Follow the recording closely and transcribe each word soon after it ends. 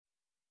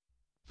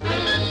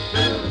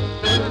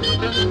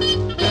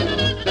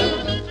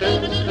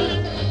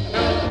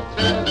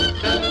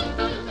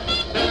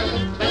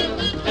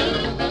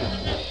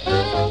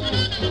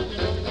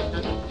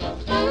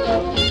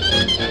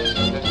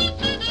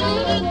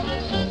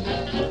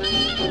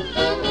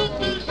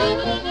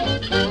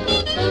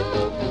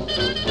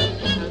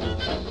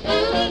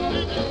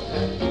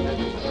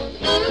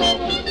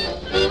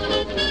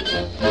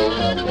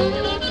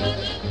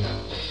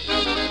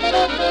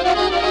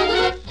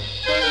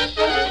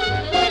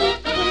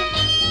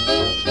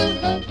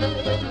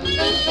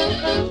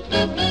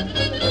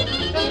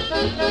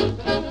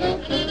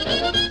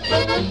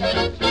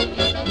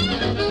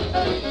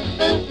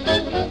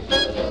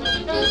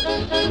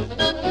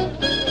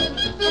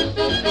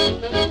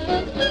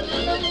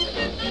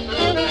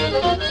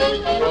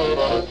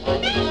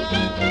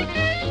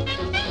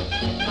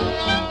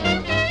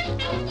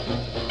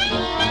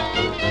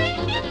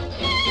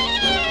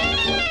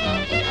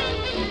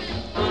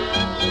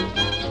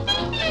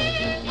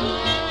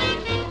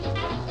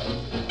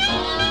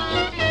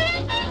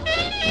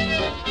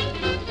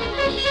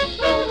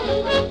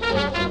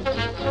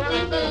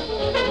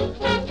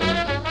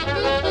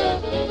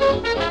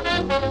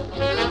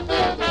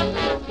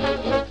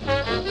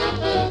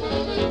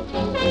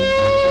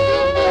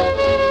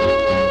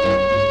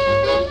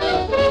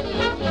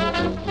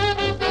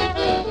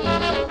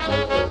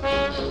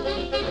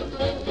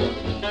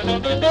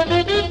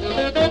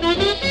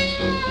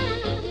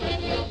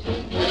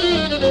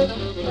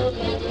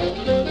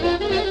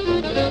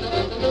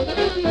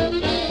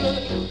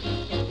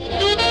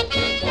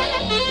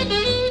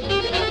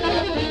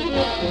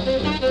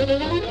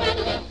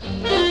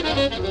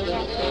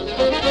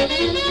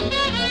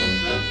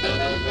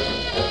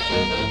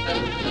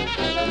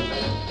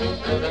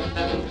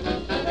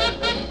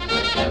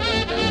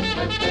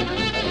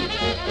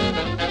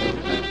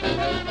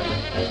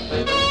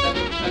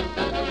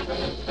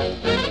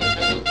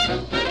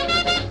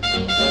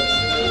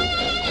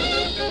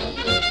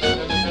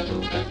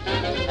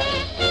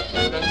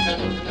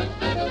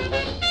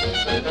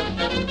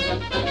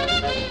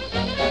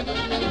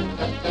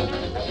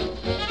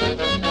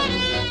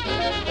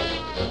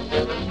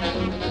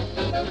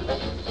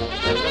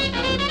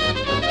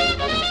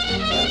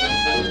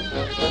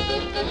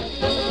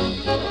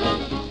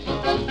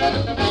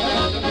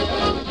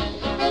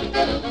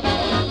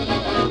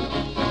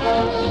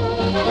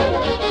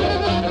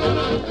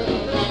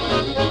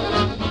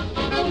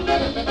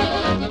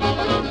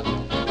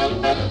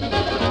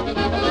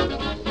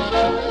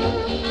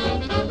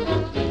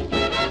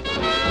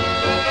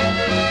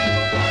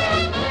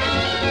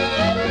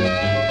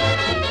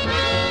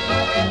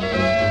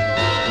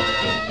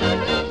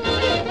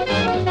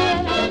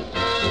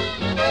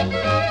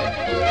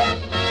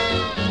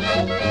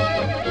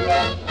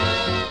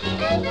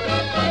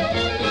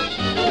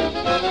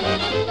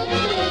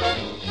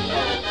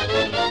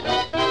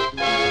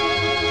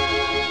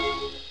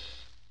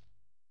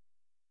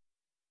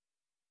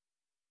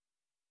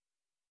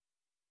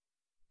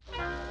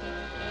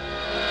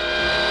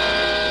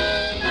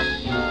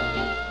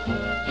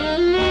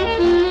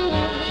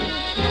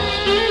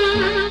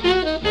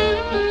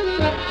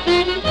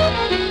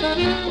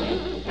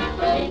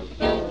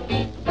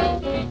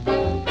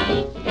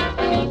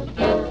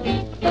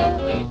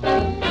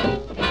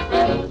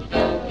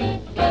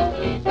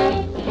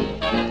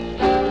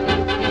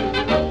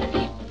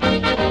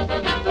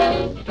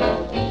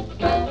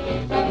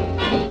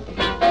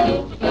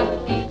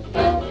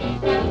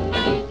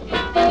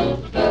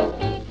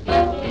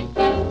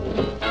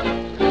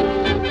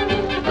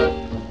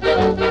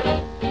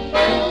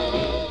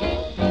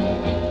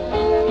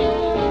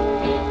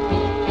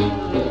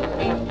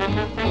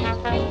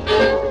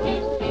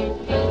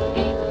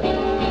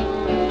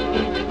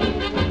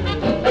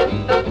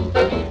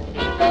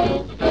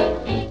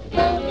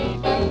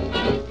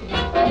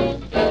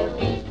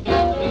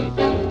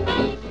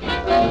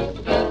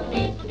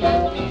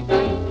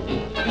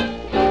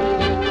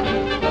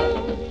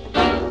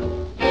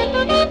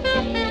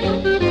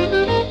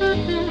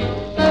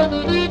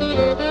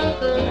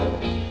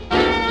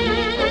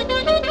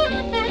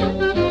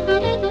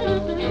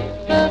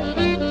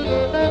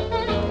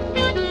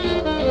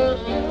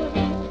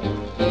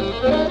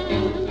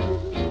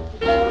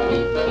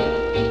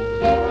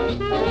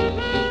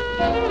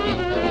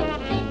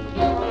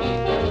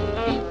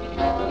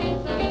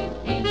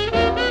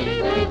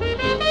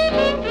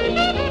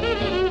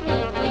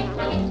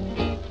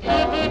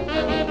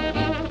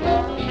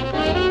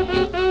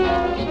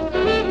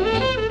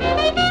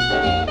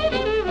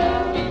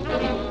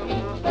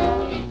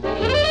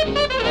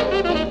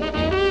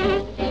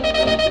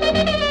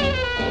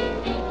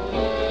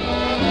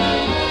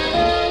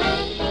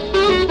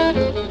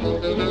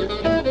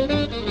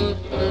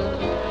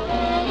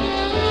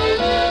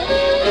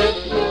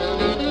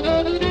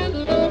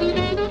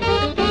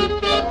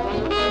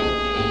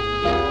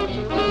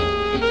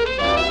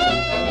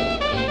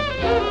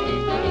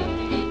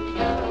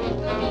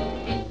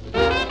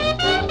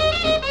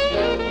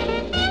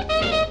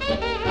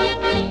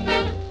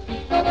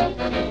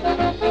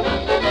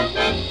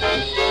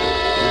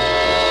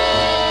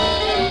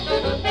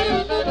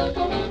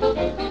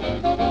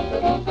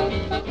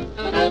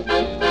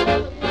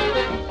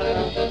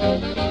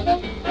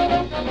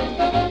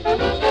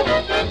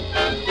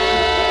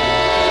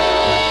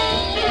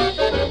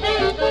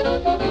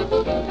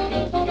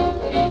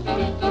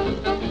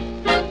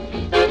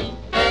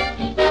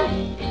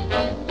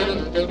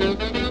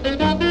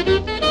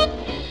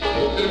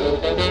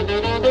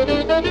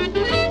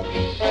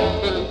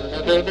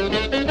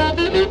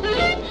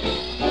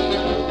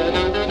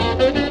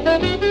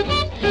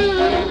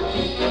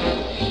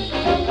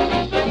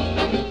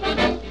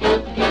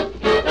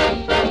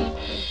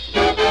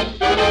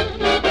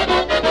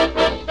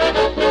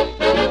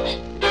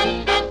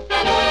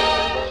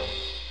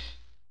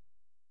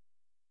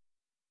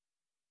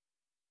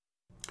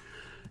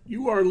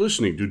You are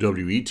listening to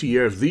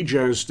WETF, the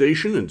jazz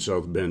station in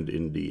South Bend,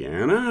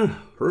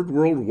 Indiana, heard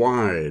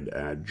worldwide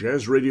at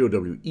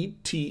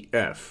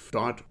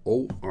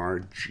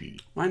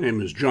jazzradio.wetf.org. My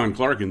name is John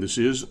Clark, and this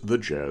is The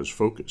Jazz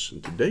Focus.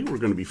 And today we're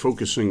going to be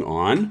focusing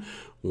on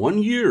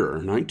 1 year,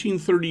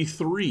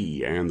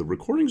 1933, and the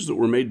recordings that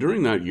were made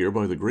during that year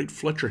by the great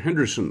Fletcher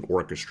Henderson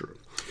Orchestra.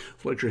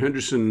 Fletcher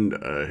Henderson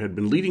had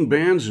been leading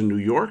bands in New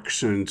York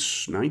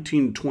since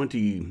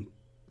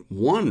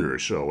 1921 or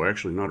so,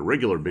 actually not a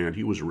regular band.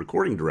 He was a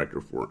recording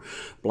director for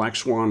Black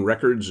Swan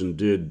Records and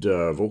did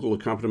vocal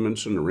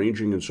accompaniments and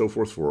arranging and so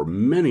forth for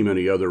many,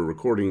 many other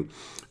recording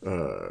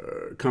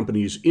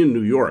companies in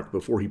New York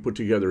before he put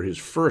together his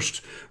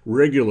first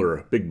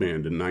regular big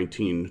band in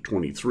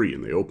 1923,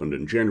 and they opened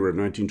in January of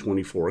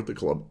 1924 at the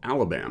Club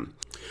Alabama.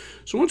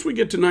 So once we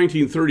get to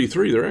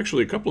 1933, there are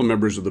actually a couple of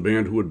members of the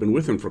band who had been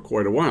with him for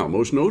quite a while,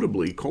 most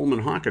notably Coleman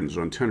Hawkins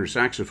on tenor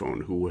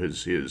saxophone, who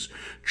was his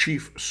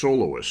chief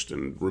soloist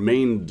and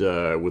remained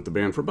with the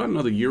band for about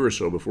another year or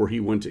so before he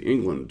went to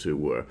England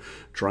to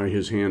try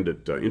his hand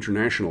at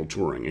international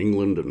touring,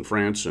 England and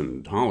France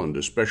and Holland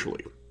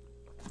especially.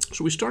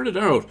 So we started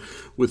out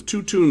with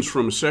two tunes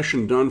from a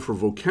session done for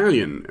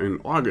Vocalion in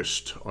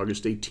August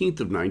 18th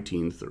of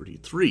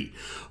 1933.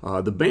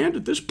 The band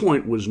at this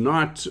point was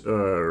not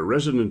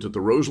resident at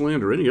the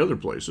Roseland or any other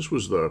place. This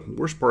was the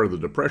worst part of the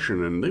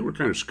Depression, and they were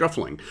kind of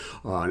scuffling.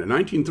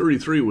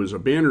 1933 was a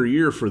banner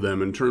year for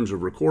them in terms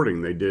of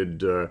recording. They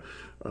did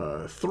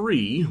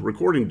 3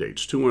 recording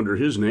dates, 2 under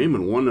his name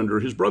and 1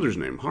 under his brother's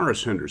name,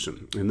 Horace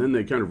Henderson. And then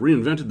they kind of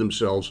reinvented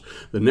themselves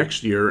the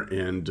next year,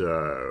 and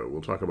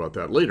we'll talk about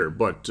that later.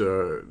 But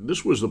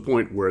this was the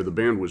point where the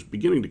band was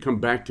beginning to come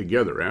back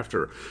together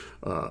after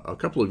a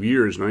couple of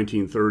years,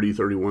 1930,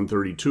 31,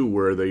 32,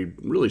 where they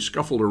really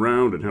scuffled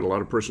around and had a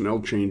lot of personnel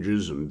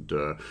changes and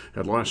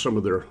had lost some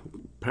of their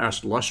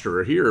past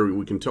luster. Here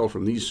we can tell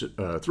from these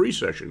 3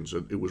 sessions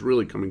that it was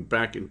really coming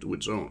back into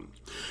its own.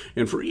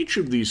 And for each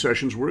of these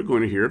sessions, we're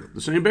going to hear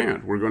the same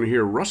band. We're going to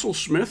hear Russell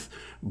Smith,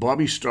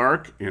 Bobby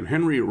Stark, and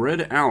Henry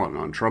Red Allen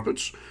on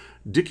trumpets,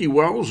 Dickie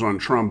Wells on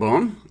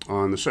trombone.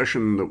 On the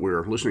session that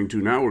we're listening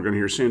to now, we're going to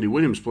hear Sandy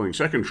Williams playing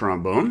second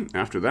trombone.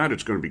 After that,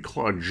 it's going to be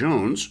Claude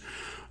Jones.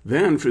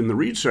 Then, in the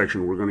reed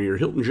section, we're going to hear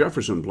Hilton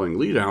Jefferson playing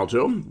lead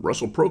alto,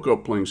 Russell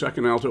Prokop playing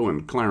second alto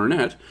and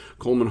clarinet,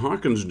 Coleman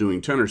Hawkins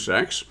doing tenor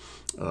sax,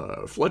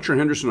 Fletcher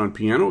Henderson on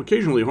piano,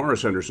 occasionally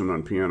Horace Henderson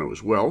on piano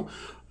as well,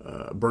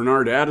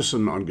 Bernard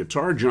Addison on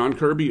guitar, John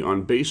Kirby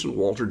on bass, and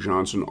Walter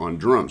Johnson on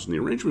drums. And the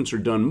arrangements are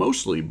done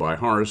mostly by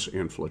Horace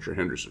and Fletcher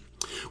Henderson.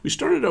 We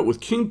started out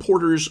with King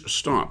Porter's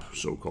Stomp,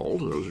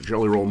 so-called. It was a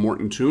Jelly Roll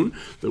Morton tune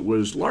that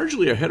was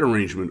largely a head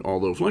arrangement,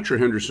 although Fletcher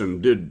Henderson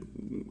did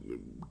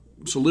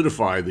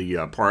solidify the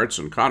parts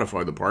and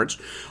codify the parts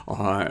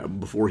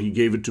before he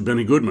gave it to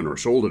Benny Goodman, or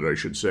sold it, I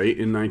should say,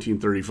 in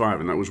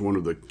 1935. And that was one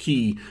of the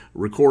key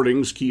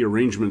recordings, key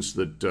arrangements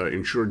that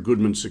ensured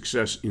Goodman's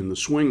success in the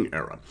swing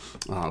era.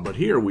 But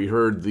here we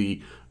heard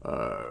the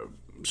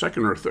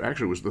second or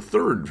actually it was the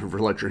third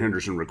Fletcher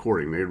Henderson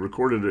recording. They had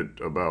recorded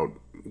it about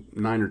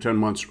 9 or 10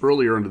 months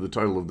earlier under the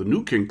title of the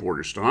New King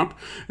Porter Stomp,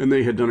 and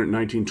they had done it in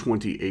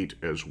 1928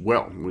 as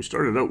well. And we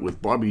started out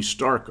with Bobby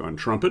Stark on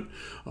trumpet,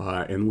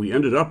 and we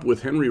ended up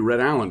with Henry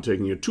Red Allen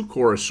taking a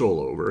 2-chorus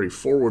solo, very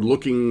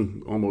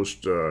forward-looking,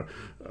 almost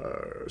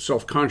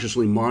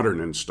self-consciously modern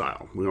in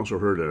style. We also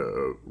heard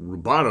a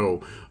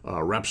rubato,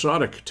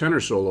 rhapsodic tenor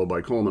solo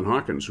by Coleman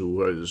Hawkins, who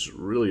was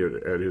really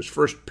at his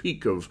first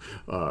peak of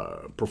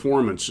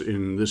performance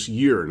in this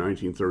year,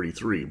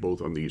 1933,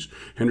 both on these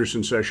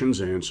Henderson sessions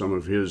and some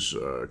of his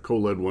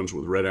co-led ones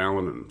with Red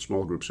Allen and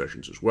small group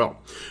sessions as well.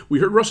 We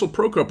heard Russell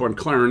Prokop on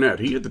clarinet.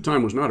 He at the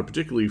time was not a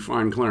particularly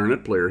fine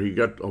clarinet player. He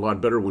got a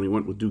lot better when he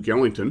went with Duke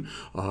Ellington,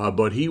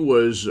 but he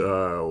was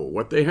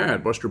what they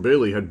had. Buster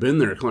Bailey had been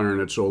their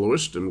clarinet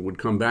soloist and would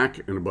come back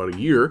in about a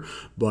year,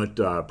 but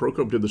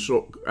Prokop did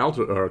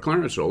the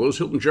clarinet solos.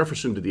 Hilton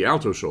Jefferson did the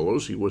alto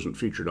solos. He wasn't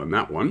featured on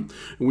that one.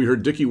 And we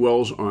heard Dickie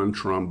Wells on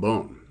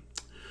trombone.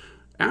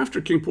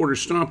 After King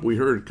Porter's Stomp, we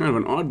heard kind of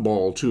an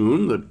oddball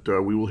tune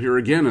that we will hear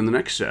again in the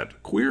next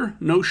set, Queer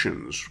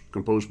Notions,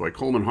 composed by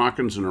Coleman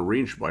Hawkins and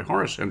arranged by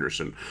Horace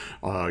Henderson.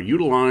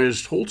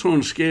 Utilized whole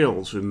tone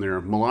scales in their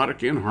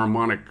melodic and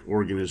harmonic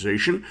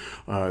organization.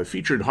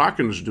 Featured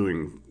Hawkins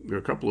doing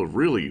a couple of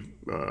really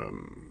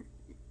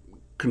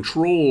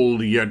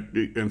controlled yet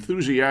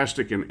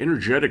enthusiastic and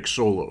energetic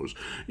solos.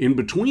 In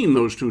between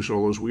those two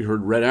solos, we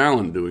heard Red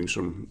Allen doing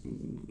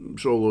some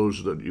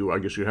solos that I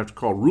guess you have to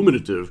call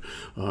ruminative,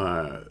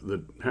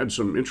 that had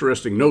some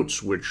interesting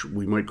notes, which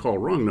we might call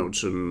wrong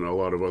notes in a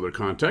lot of other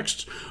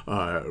contexts,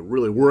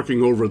 really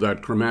working over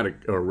that chromatic,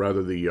 or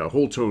rather the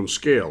whole tone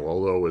scale,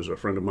 although, as a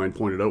friend of mine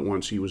pointed out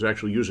once, he was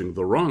actually using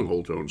the wrong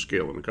whole tone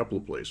scale in a couple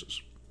of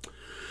places.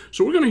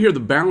 So we're going to hear the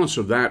balance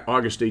of that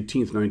August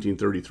 18th,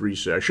 1933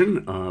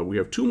 session. We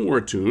have two more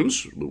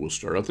tunes that we'll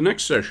start out the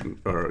next session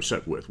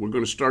set with. We're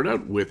going to start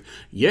out with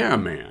Yeah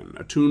Man,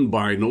 a tune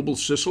by Noble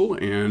Sissle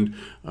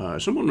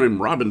and someone named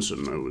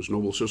Robinson, who was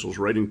Noble Sissle's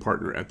writing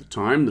partner at the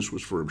time. This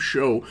was for a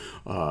show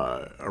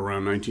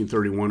around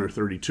 1931 or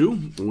 32.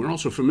 And we're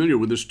also familiar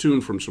with this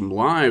tune from some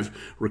live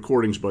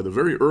recordings by the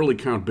very early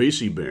Count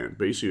Basie band.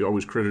 Basie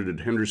always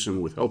credited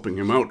Henderson with helping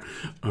him out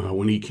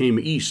when he came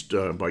east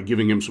by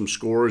giving him some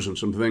scores and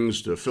some things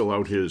to fill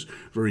out his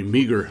very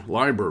meager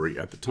library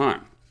at the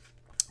time.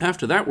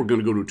 After that, we're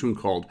going to go to a tune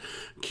called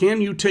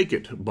Can You Take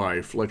It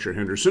by Fletcher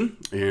Henderson,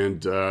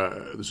 and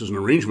this is an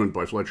arrangement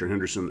by Fletcher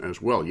Henderson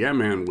as well. Yeah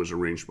Man was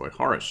arranged by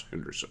Horace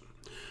Henderson.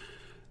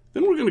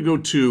 Then we're going to go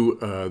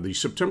to the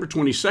September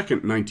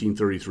 22nd,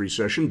 1933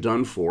 session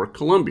done for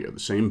Columbia, the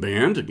same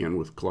band, again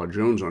with Claude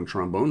Jones on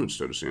trombone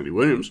instead of Sandy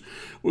Williams.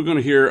 We're going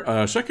to hear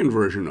a second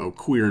version of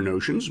Queer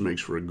Notions,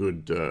 makes for a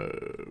good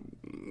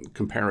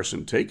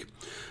comparison take.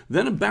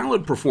 Then a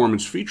ballad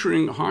performance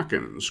featuring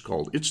Hawkins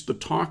called It's the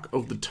Talk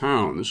of the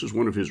Town. This is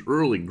one of his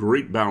early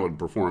great ballad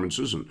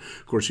performances, and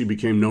of course he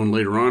became known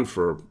later on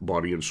for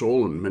Body and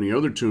Soul and many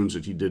other tunes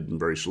that he did in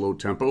very slow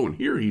tempo, and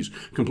here he's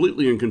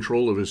completely in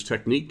control of his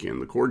technique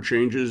and the chord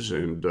changes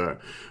and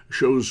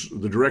shows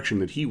the direction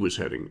that he was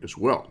heading as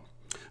well.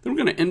 Then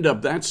we're going to end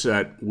up that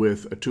set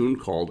with a tune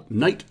called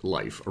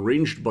Nightlife,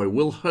 arranged by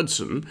Will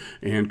Hudson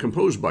and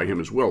composed by him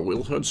as well.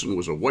 Will Hudson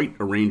was a white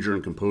arranger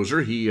and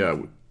composer. He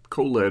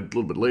co-led a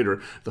little bit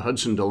later the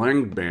Hudson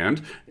DeLange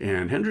Band,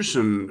 and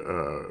Henderson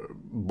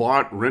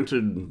bought,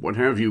 rented, what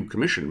have you,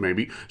 commissioned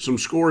maybe, some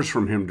scores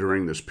from him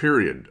during this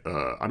period.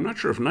 I'm not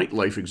sure if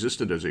Nightlife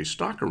existed as a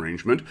stock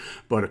arrangement,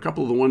 but a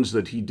couple of the ones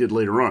that he did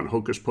later on,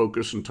 Hocus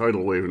Pocus and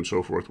Tidal Wave and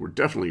so forth, were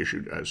definitely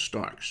issued as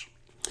stocks.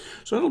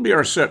 So that'll be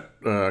our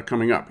set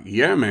coming up.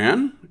 Yeah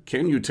Man,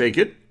 Can You Take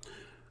It?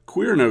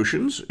 Queer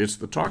Notions, It's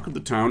the Talk of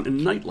the Town,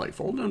 and Nightlife,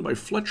 all done by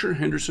Fletcher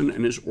Henderson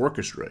and his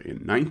orchestra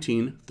in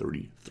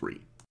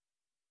 1933.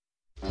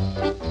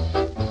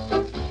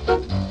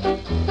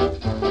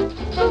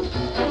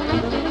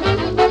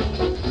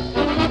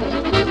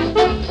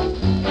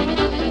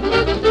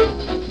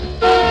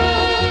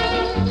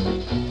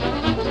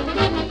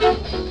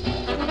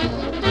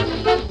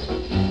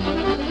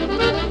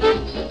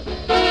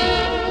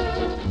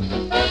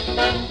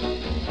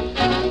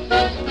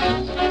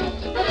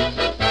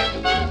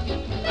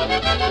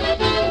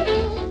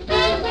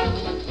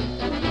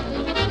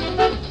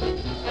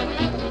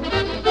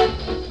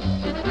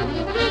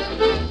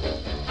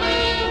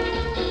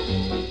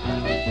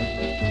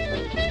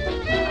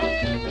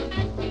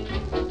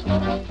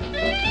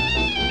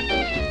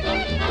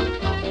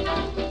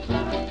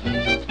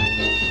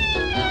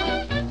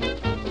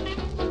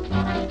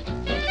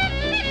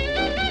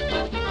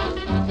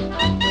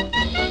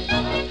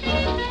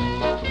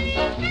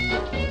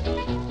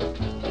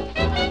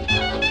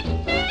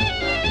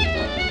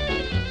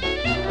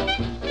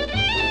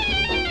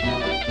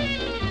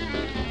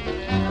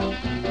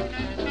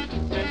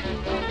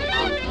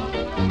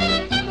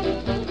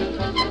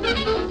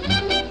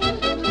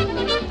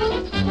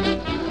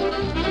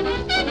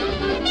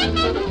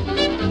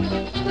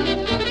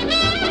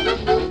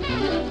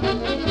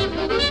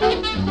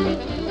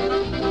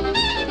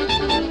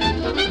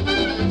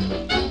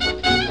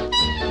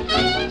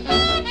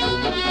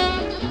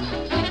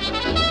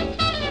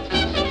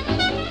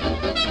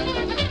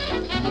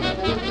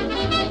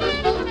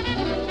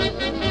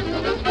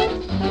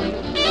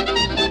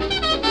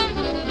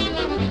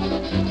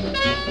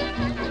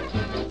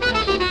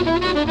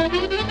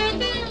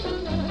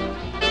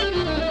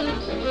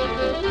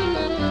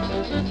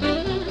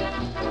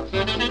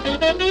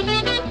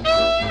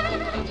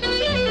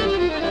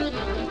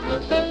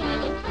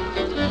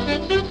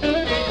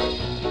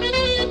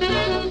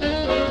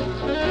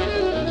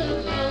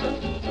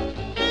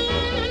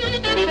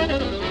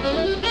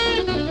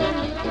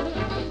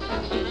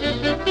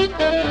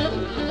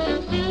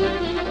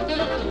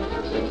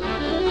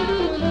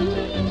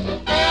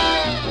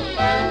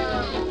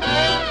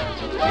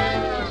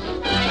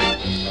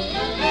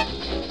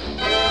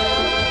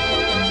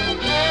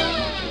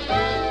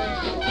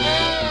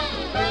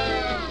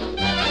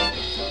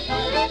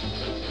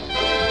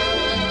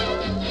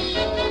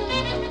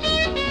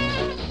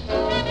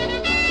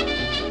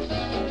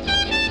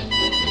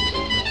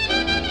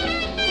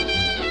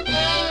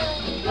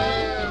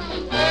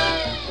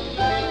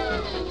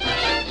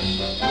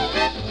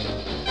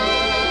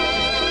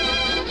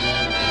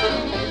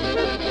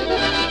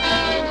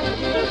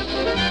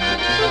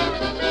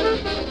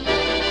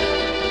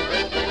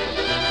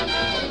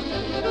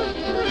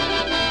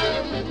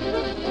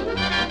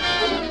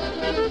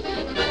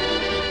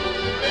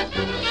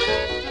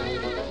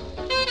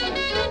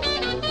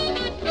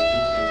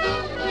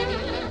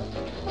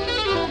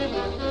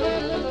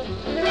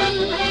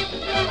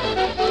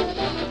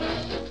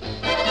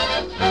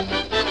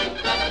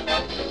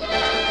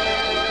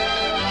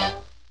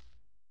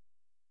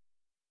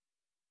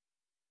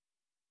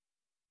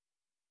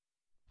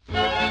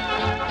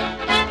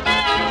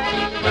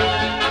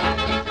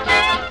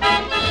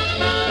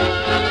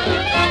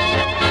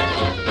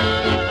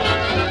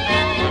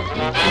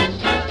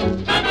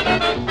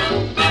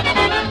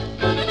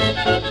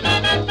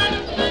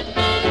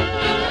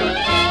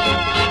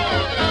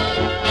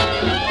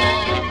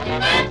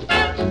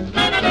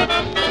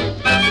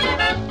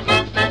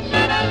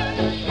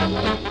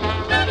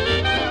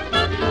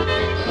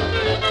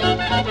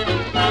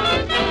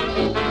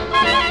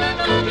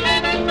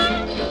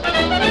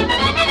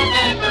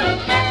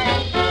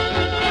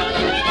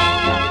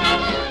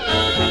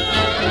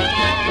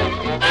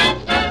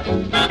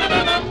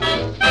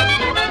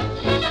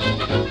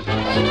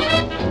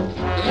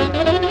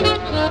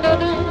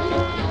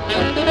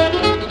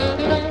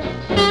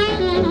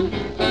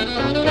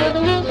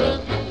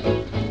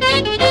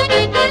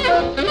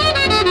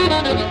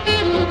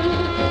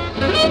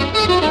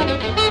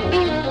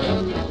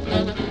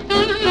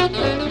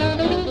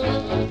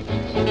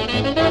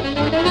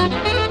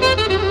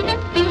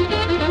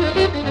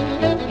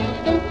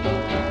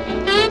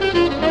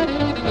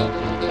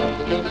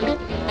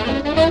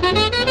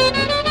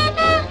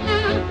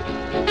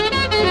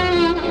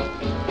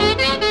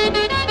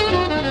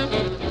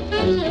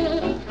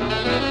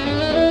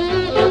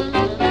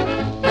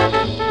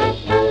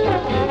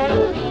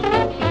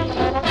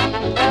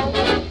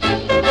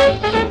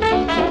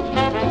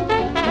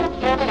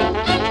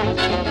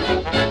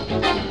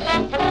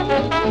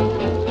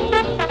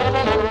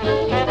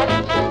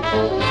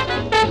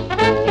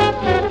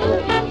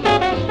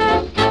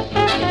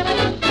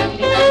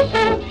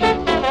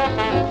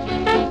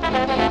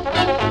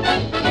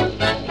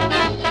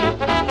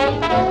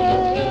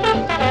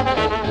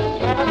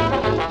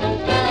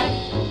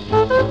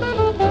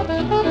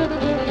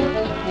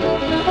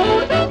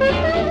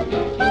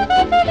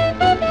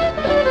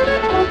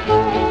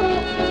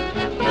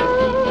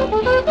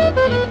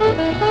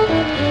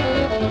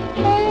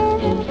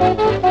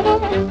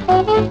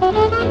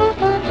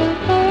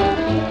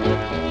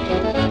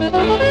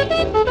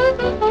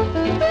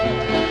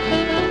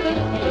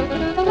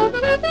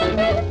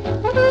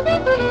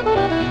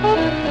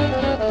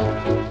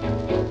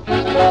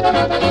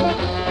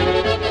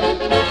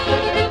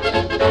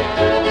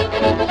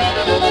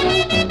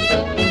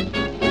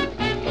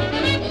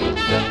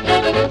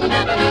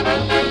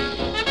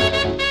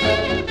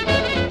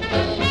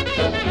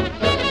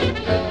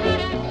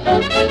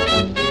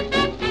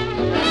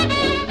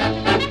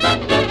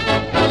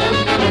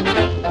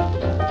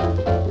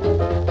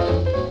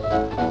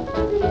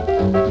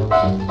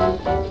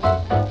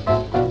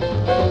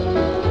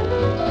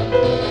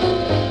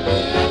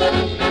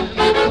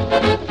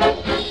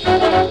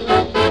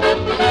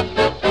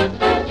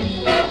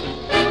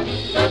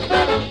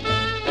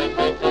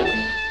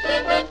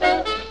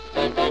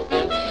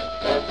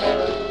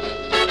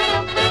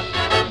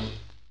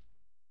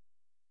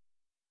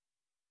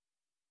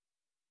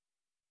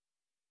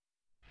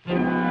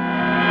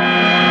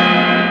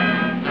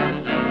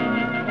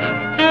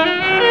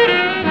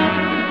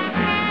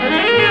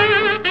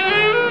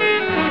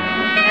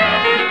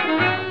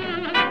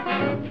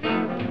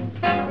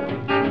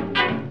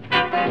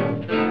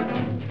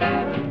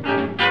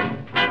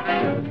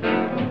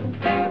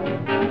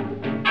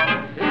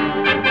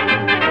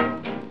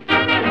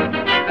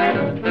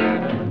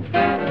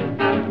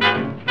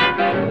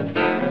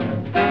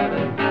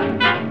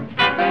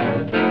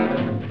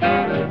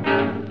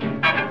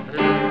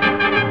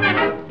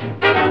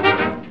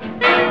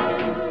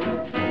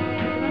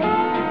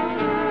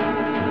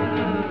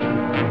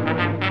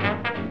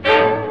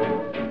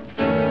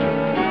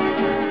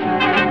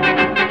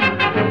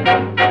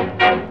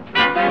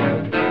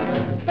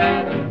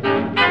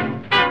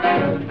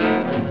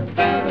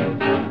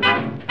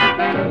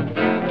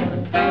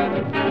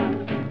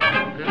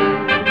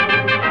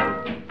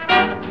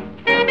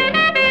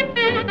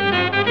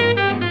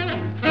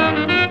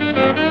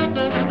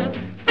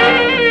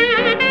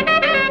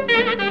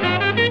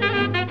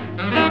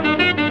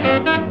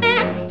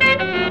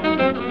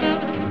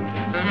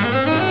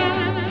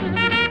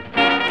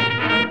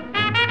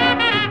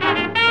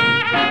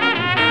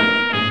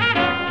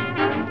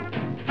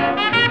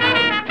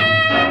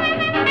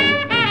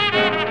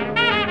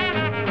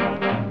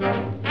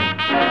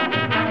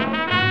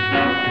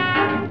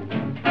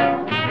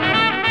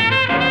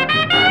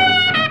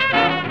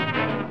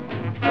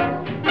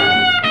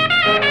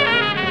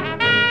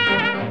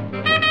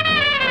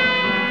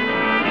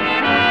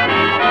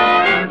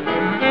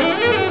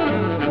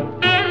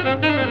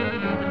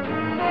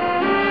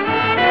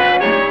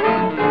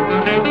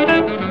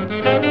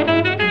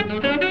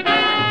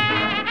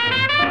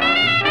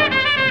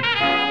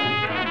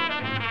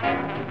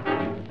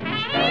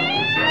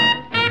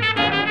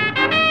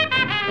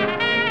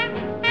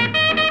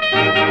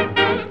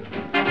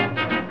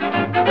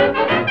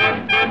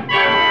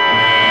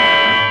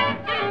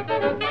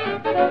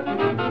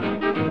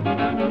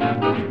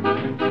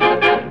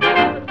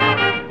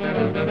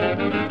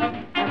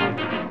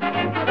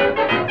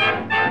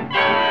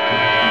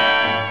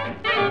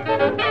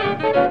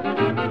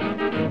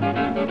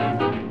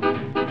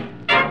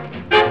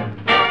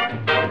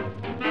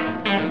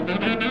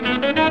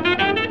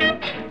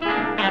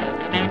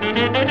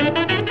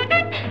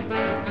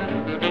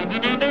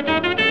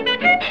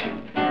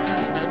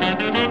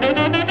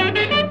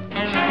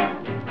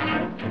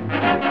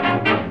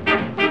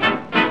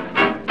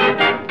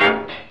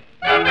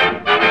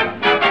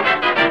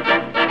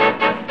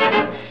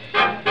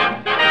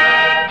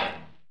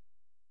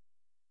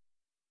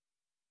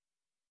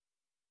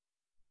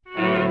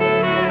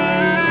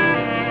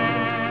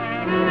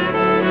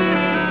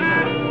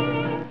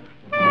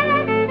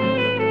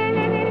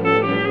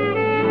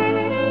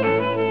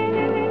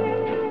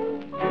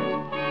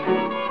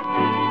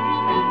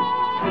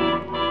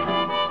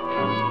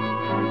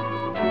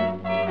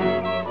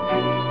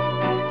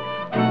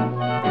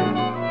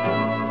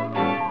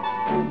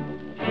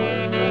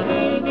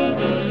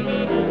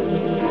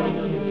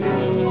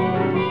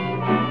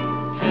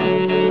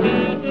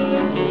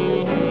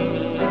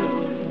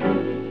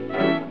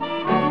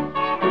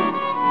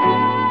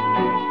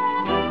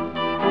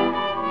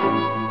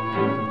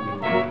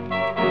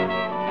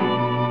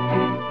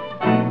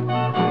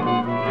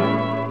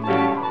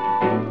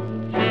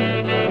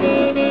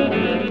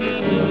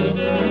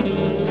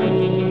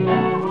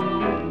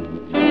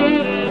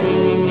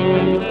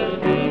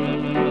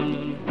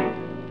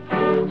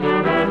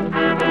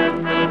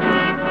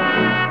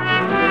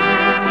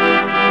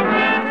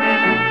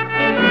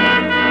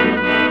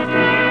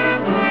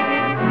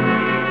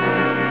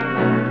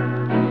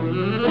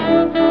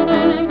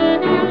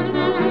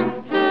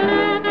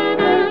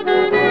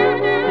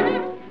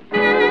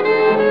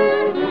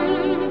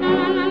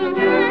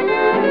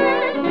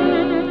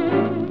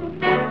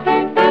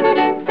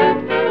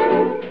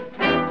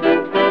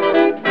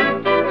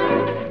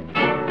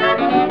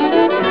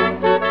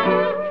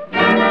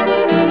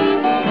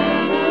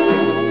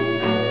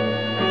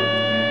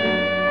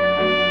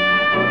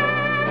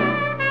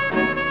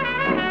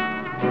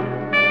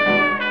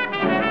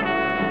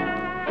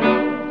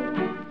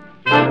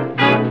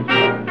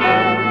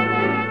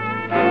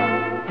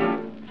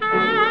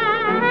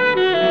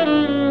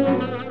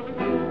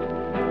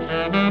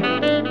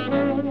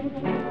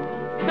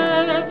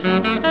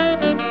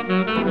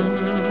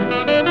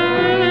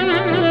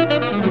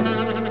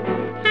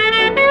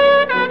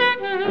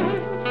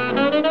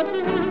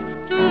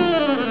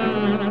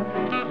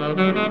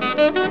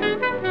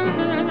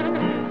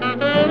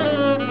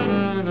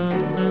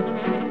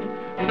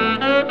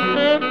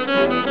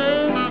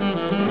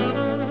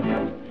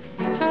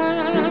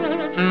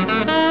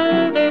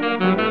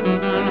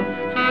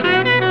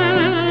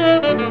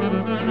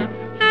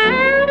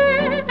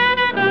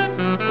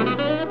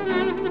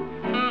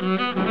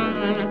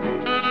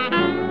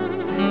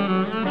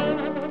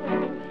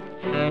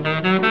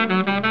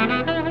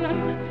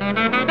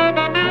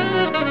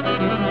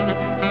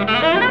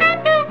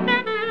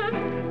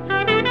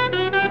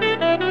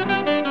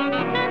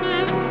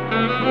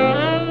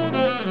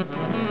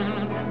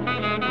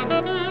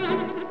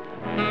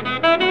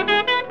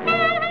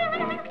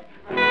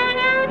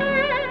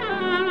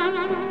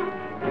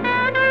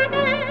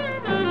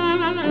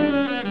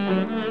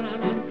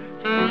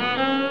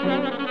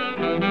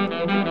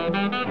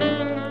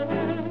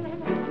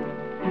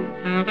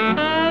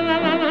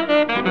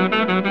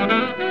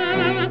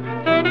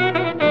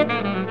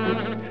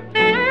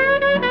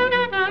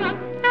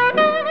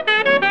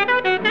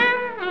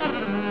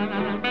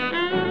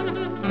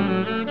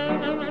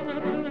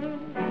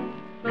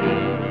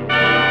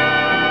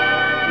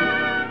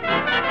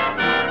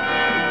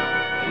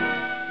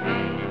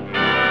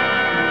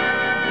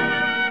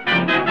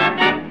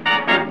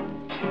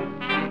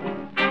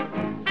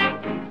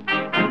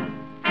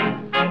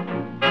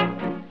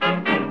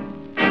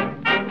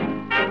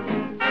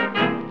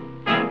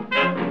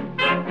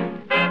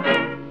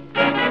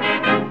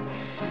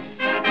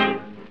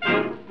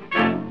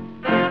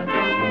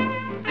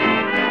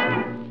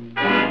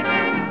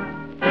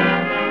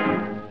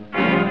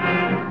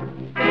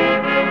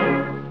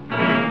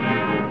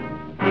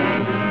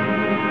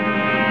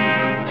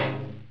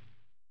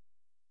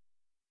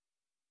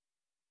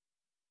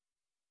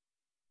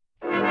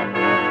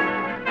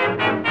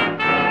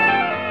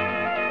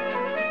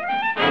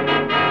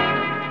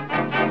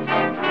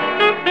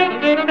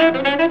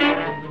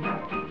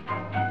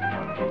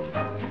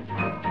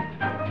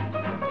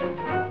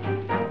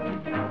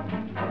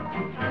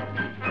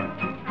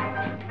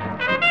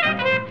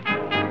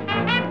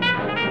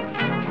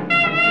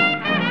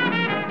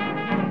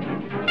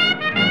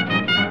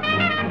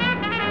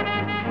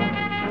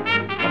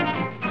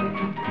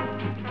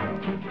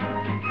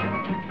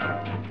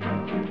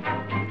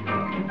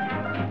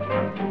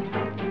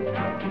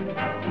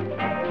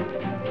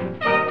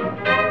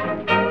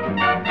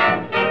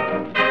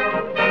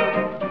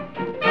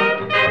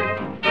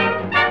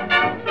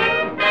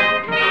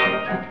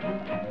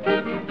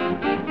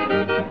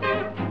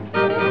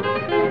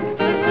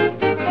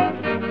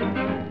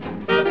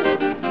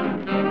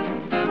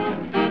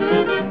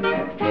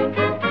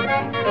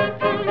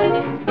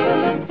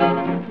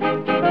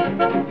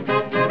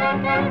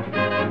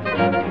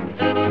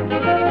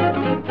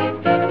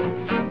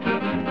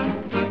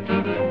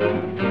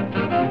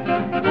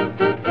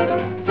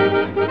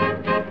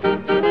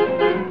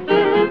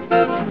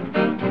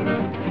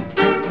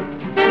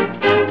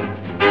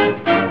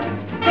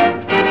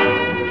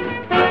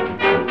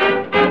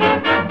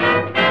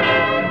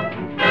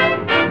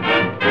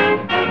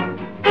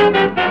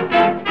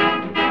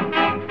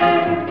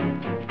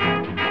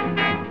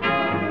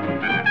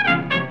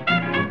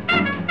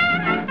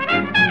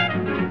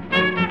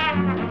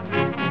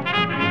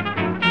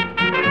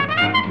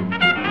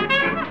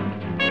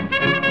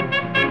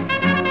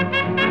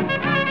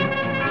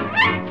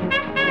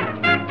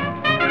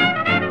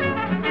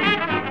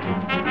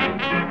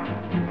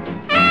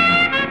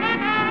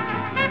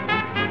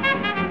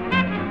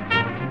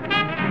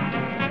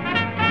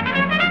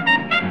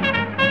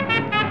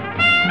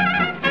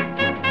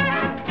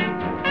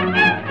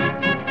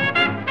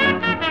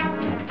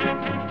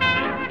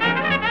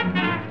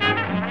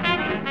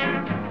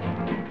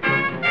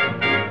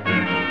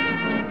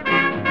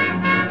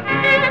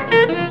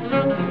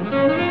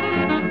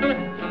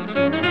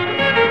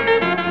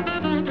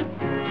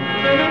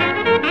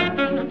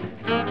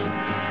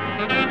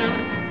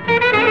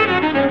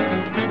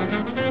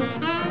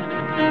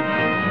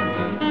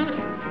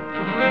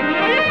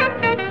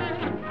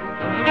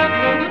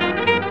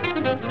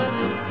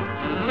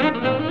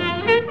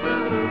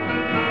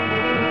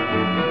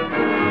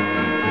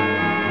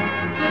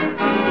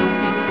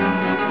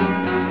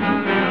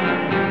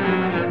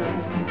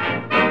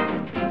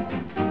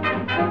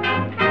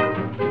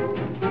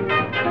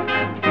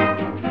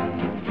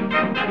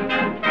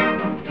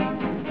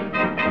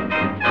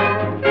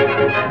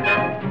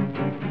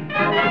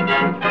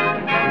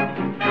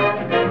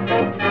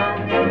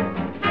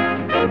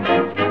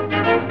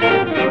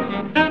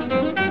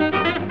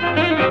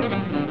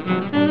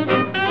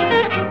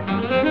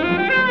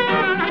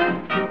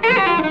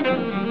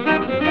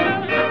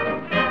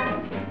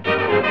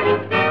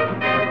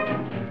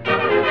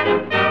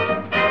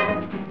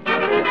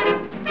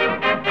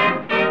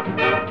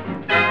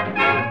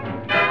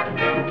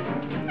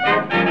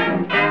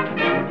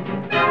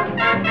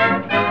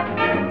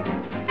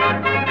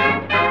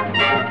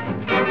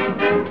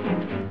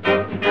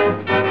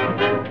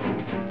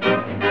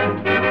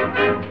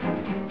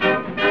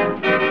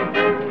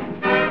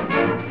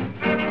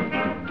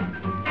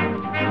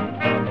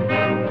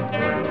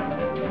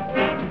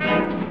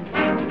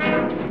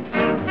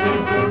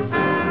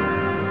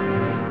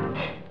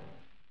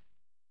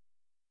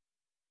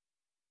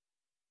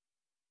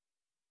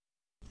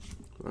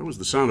 That was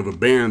the sound of a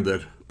band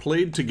that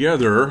played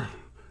together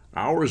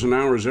hours and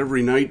hours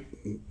every night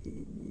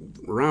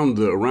around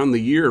the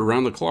year,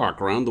 around the clock,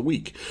 around the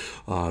week.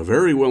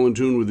 Very well in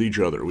tune with each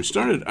other. We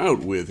started out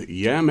with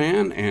Yeah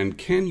Man and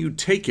Can You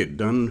Take It,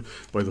 done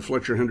by the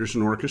Fletcher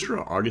Henderson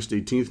Orchestra, August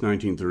 18th,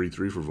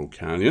 1933 for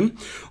Vocalion.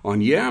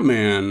 On Yeah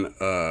Man,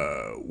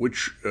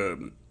 which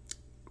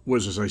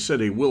was, as I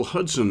said, a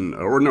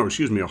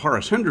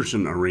Horace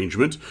Henderson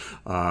arrangement.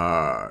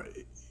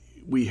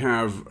 We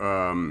have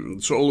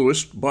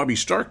soloist Bobby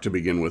Stark to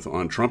begin with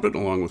on trumpet,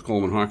 along with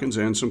Coleman Hawkins,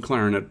 and some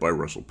clarinet by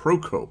Russell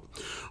Procope.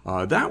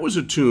 That was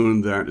a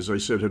tune that, as I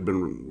said, had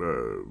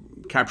been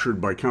captured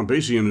by Count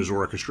Basie and his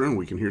orchestra, and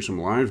we can hear some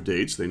live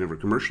dates. They never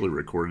commercially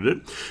recorded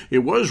it. It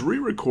was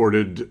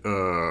re-recorded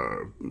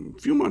a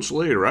few months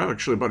later,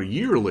 actually about a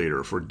year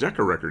later, for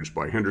Decca Records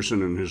by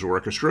Henderson and his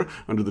orchestra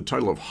under the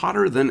title of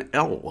Hotter Than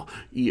L,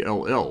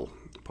 E-L-L.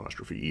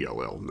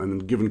 E-L-L,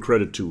 and given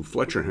credit to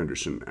Fletcher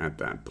Henderson at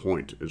that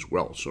point as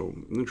well. So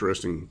an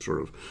interesting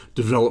sort of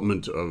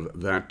development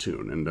of that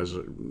tune. And as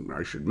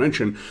I should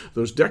mention,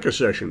 those Decca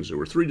sessions, there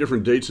were 3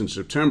 different dates in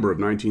September of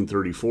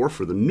 1934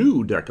 for the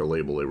new Decca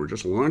label. They were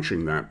just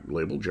launching that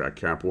label, Jack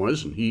Kapp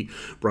was, and he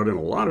brought in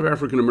a lot of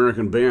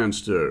African-American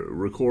bands to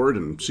record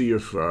and see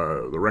if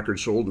the record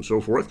sold and so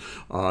forth.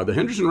 The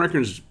Henderson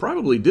records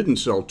probably didn't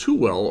sell too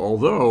well,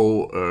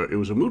 although it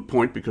was a moot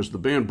point because the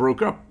band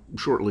broke up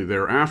shortly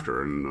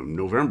thereafter in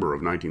November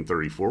of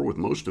 1934, with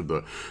most of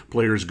the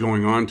players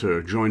going on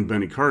to join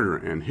Benny Carter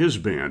and his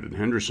band, and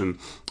Henderson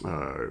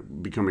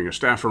becoming a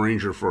staff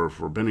arranger for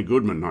Benny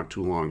Goodman not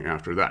too long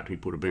after that. He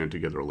put a band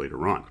together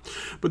later on.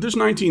 But this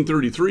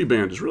 1933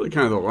 band is really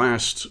kind of the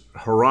last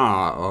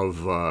hurrah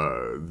of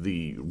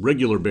the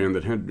regular band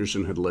that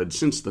Henderson had led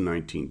since the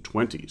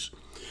 1920s.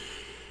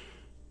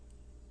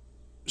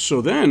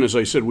 So then, as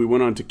I said, we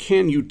went on to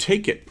Can You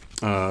Take It?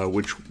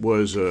 Which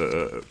was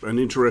an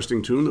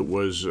interesting tune that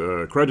was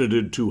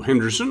credited to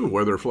Henderson.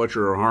 Whether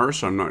Fletcher or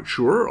Horace, I'm not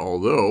sure,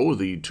 although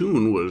the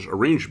tune was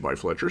arranged by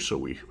Fletcher, so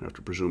we have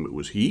to presume it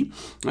was he.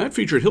 That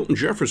featured Hilton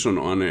Jefferson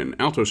on an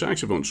alto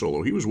saxophone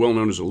solo. He was well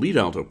known as a lead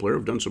alto player.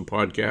 I've done some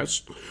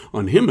podcasts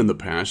on him in the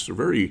past. A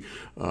very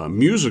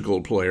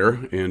musical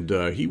player,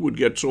 and he would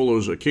get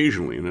solos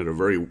occasionally, and had a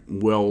very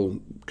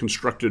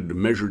well-constructed,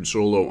 measured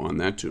solo on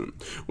that tune.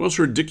 We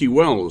also heard Dickie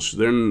Wells,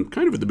 then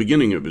kind of at the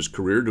beginning of his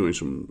career, doing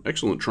some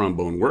excellent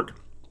trombone work.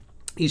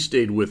 He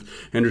stayed with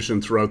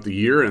Henderson throughout the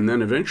year, and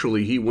then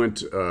eventually he went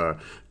to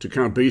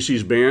Count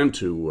Basie's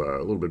band. A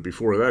little bit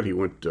before that, he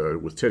went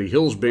with Teddy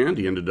Hill's band.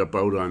 He ended up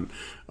out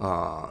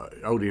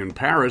in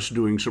Paris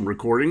doing some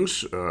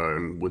recordings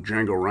with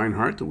Django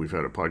Reinhardt that we've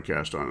had a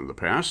podcast on in the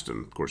past,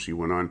 and of course he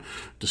went on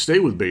to stay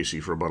with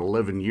Basie for about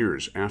 11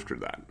 years after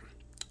that.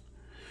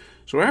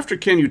 So after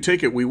Can You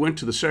Take It, we went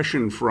to the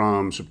session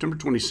from September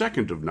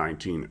 22nd of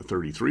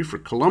 1933 for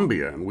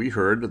Columbia, and we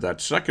heard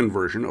that second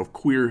version of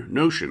Queer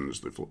Notions,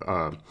 the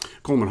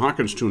Coleman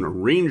Hawkins tune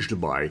arranged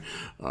by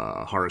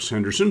Horace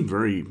Henderson.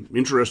 Very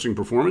interesting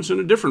performance, and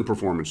a different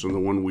performance than the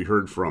one we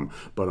heard from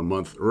about a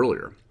month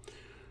earlier.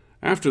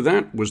 After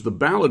that was the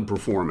ballad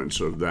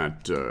performance of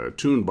that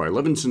tune by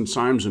Levinson,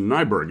 Symes, and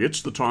Nyberg, It's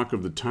the Talk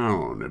of the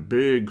Town, a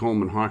big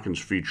Coleman Hawkins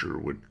feature,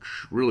 which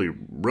really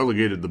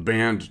relegated the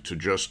band to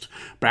just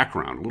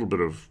background. A little bit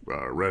of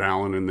Red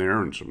Allen in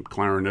there and some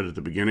clarinet at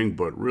the beginning,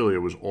 but really it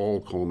was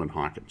all Coleman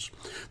Hawkins.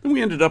 Then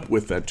we ended up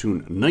with that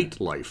tune,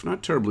 Nightlife,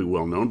 not terribly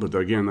well known, but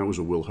again, that was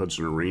a Will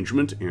Hudson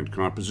arrangement and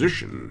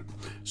composition.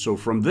 So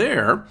from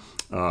there,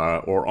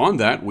 or on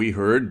that, we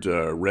heard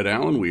Red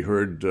Allen, we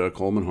heard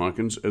Coleman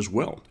Hawkins as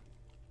well.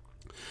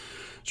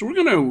 So we're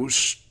going to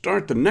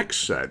start the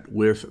next set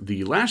with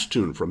the last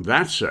tune from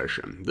that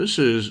session. This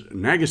is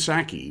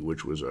Nagasaki,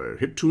 which was a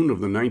hit tune of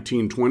the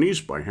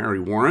 1920s by Harry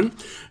Warren,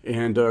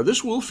 and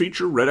this will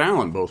feature Red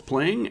Allen both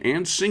playing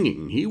and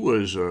singing. He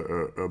was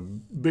a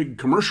big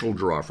commercial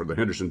draw for the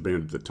Henderson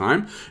band at the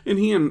time, and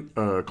he and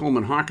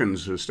Coleman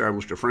Hawkins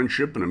established a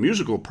friendship and a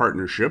musical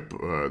partnership.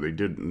 They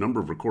did a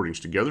number of recordings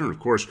together, and of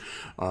course,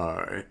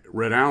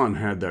 Red Allen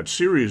had that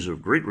series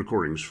of great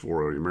recordings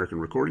for the American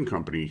Recording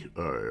Company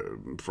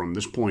from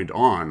this point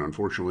on.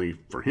 Unfortunately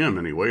for him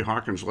anyway,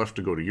 Hawkins left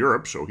to go to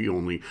Europe, so he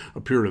only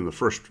appeared in the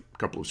first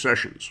couple of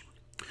sessions.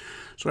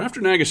 So after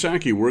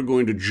Nagasaki, we're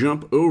going to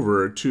jump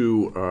over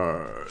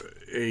to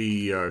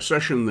a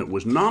session that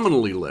was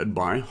nominally led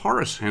by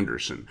Horace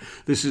Henderson.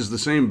 This is the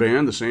same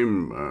band, the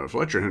same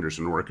Fletcher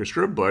Henderson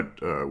Orchestra,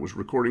 but was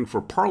recording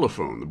for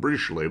Parlophone, the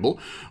British label,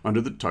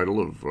 under the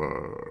title of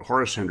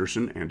Horace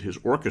Henderson and his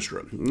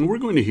Orchestra. And we're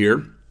going to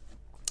hear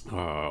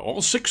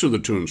all 6 of the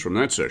tunes from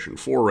that session,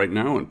 4 right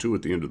now and 2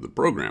 at the end of the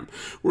program.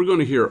 We're going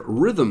to hear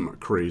Rhythm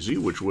Crazy,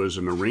 which was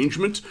an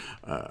arrangement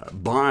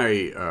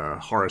by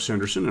Horace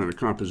Henderson and a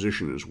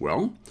composition as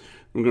well.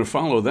 We're going to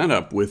follow that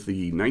up with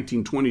the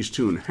 1920s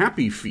tune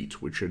Happy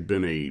Feet, which had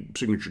been a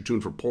signature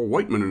tune for Paul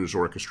Whiteman and his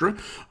orchestra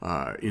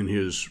in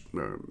his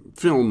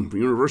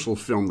Universal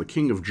film, The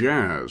King of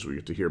Jazz. We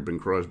get to hear Bing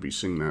Crosby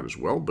sing that as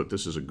well, but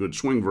this is a good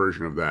swing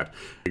version of that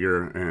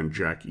Jagger and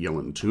Jack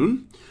Yellen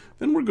tune.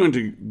 Then we're going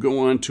to go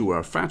on to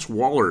a Fats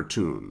Waller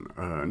tune.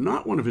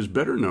 Not one of his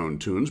better-known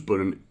tunes, but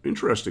an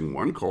interesting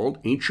one called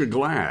Ain't Ya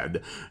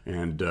Glad.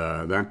 And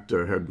that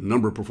had a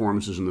number of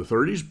performances in the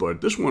 30s,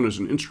 but this one is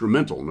an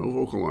instrumental, no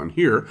vocal on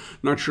here.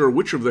 Not sure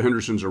which of the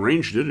Hendersons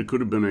arranged it. It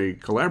could have been a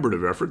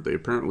collaborative effort. They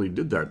apparently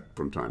did that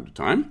from time to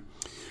time.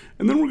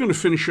 And then we're going to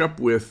finish up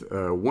with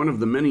one of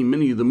the many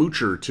Minnie the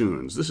Moocher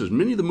tunes. This is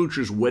Minnie the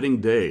Moocher's Wedding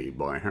Day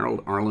by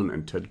Harold Arlen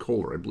and Ted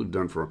Kohler, I believe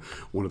done for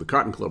one of the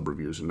Cotton Club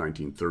reviews in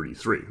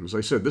 1933. As I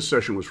said, this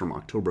session was from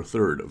October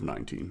 3rd of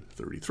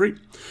 1933.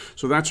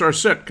 So that's our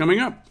set coming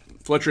up.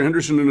 Fletcher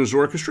Henderson and his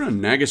orchestra in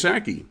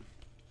Nagasaki.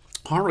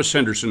 Horace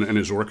Henderson and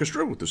his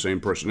orchestra with the same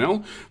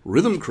personnel,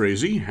 Rhythm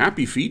Crazy,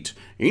 Happy Feet,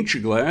 Ain't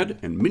Ya Glad,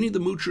 and Minnie the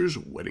Moocher's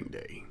Wedding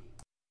Day.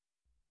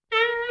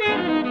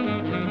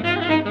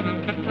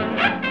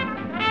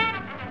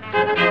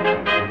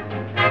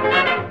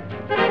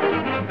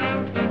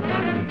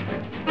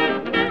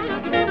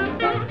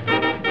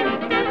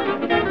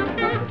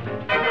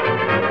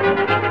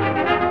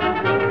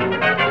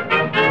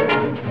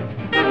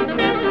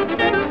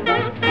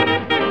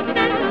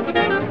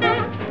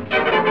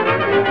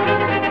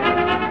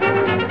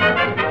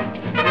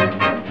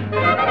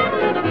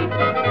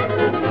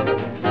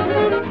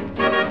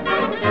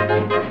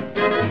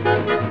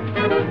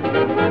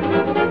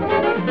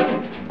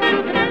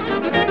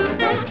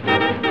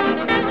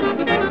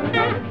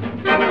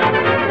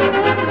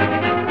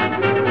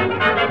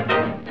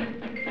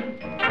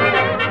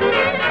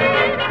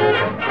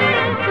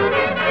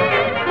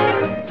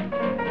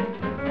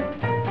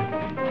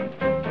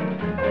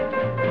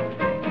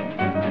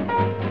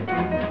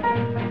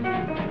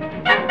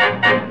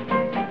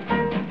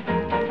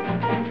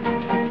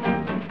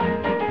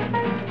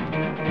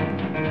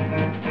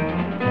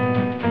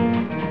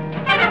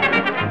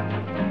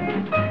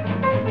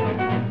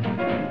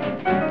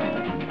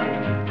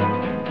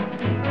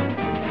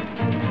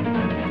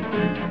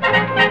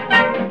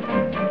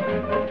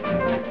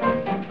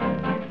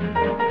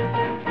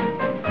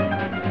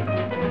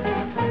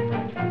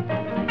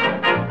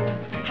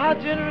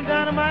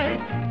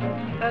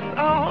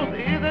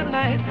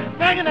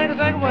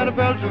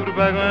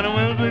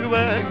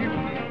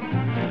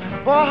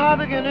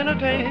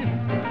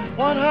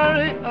 One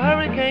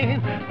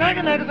hurricane, back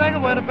in Nagasaki,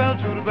 where the bell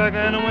to the back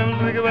and the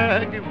women's wiggy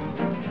back.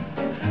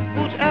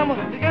 Pooch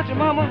Alma, you got your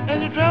mama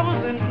and your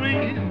troubles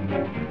increase.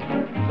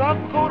 South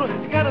Dakota,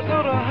 you got a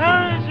soda,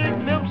 hurry, shake,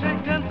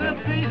 milkshake,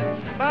 10-cent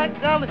piece. By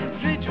golly,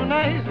 treat you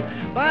nice.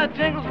 Buy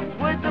jingles,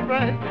 wait the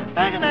price.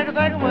 Back in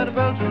Nagasaki, where the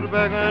bell to the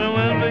back and the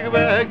women's wiggy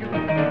back.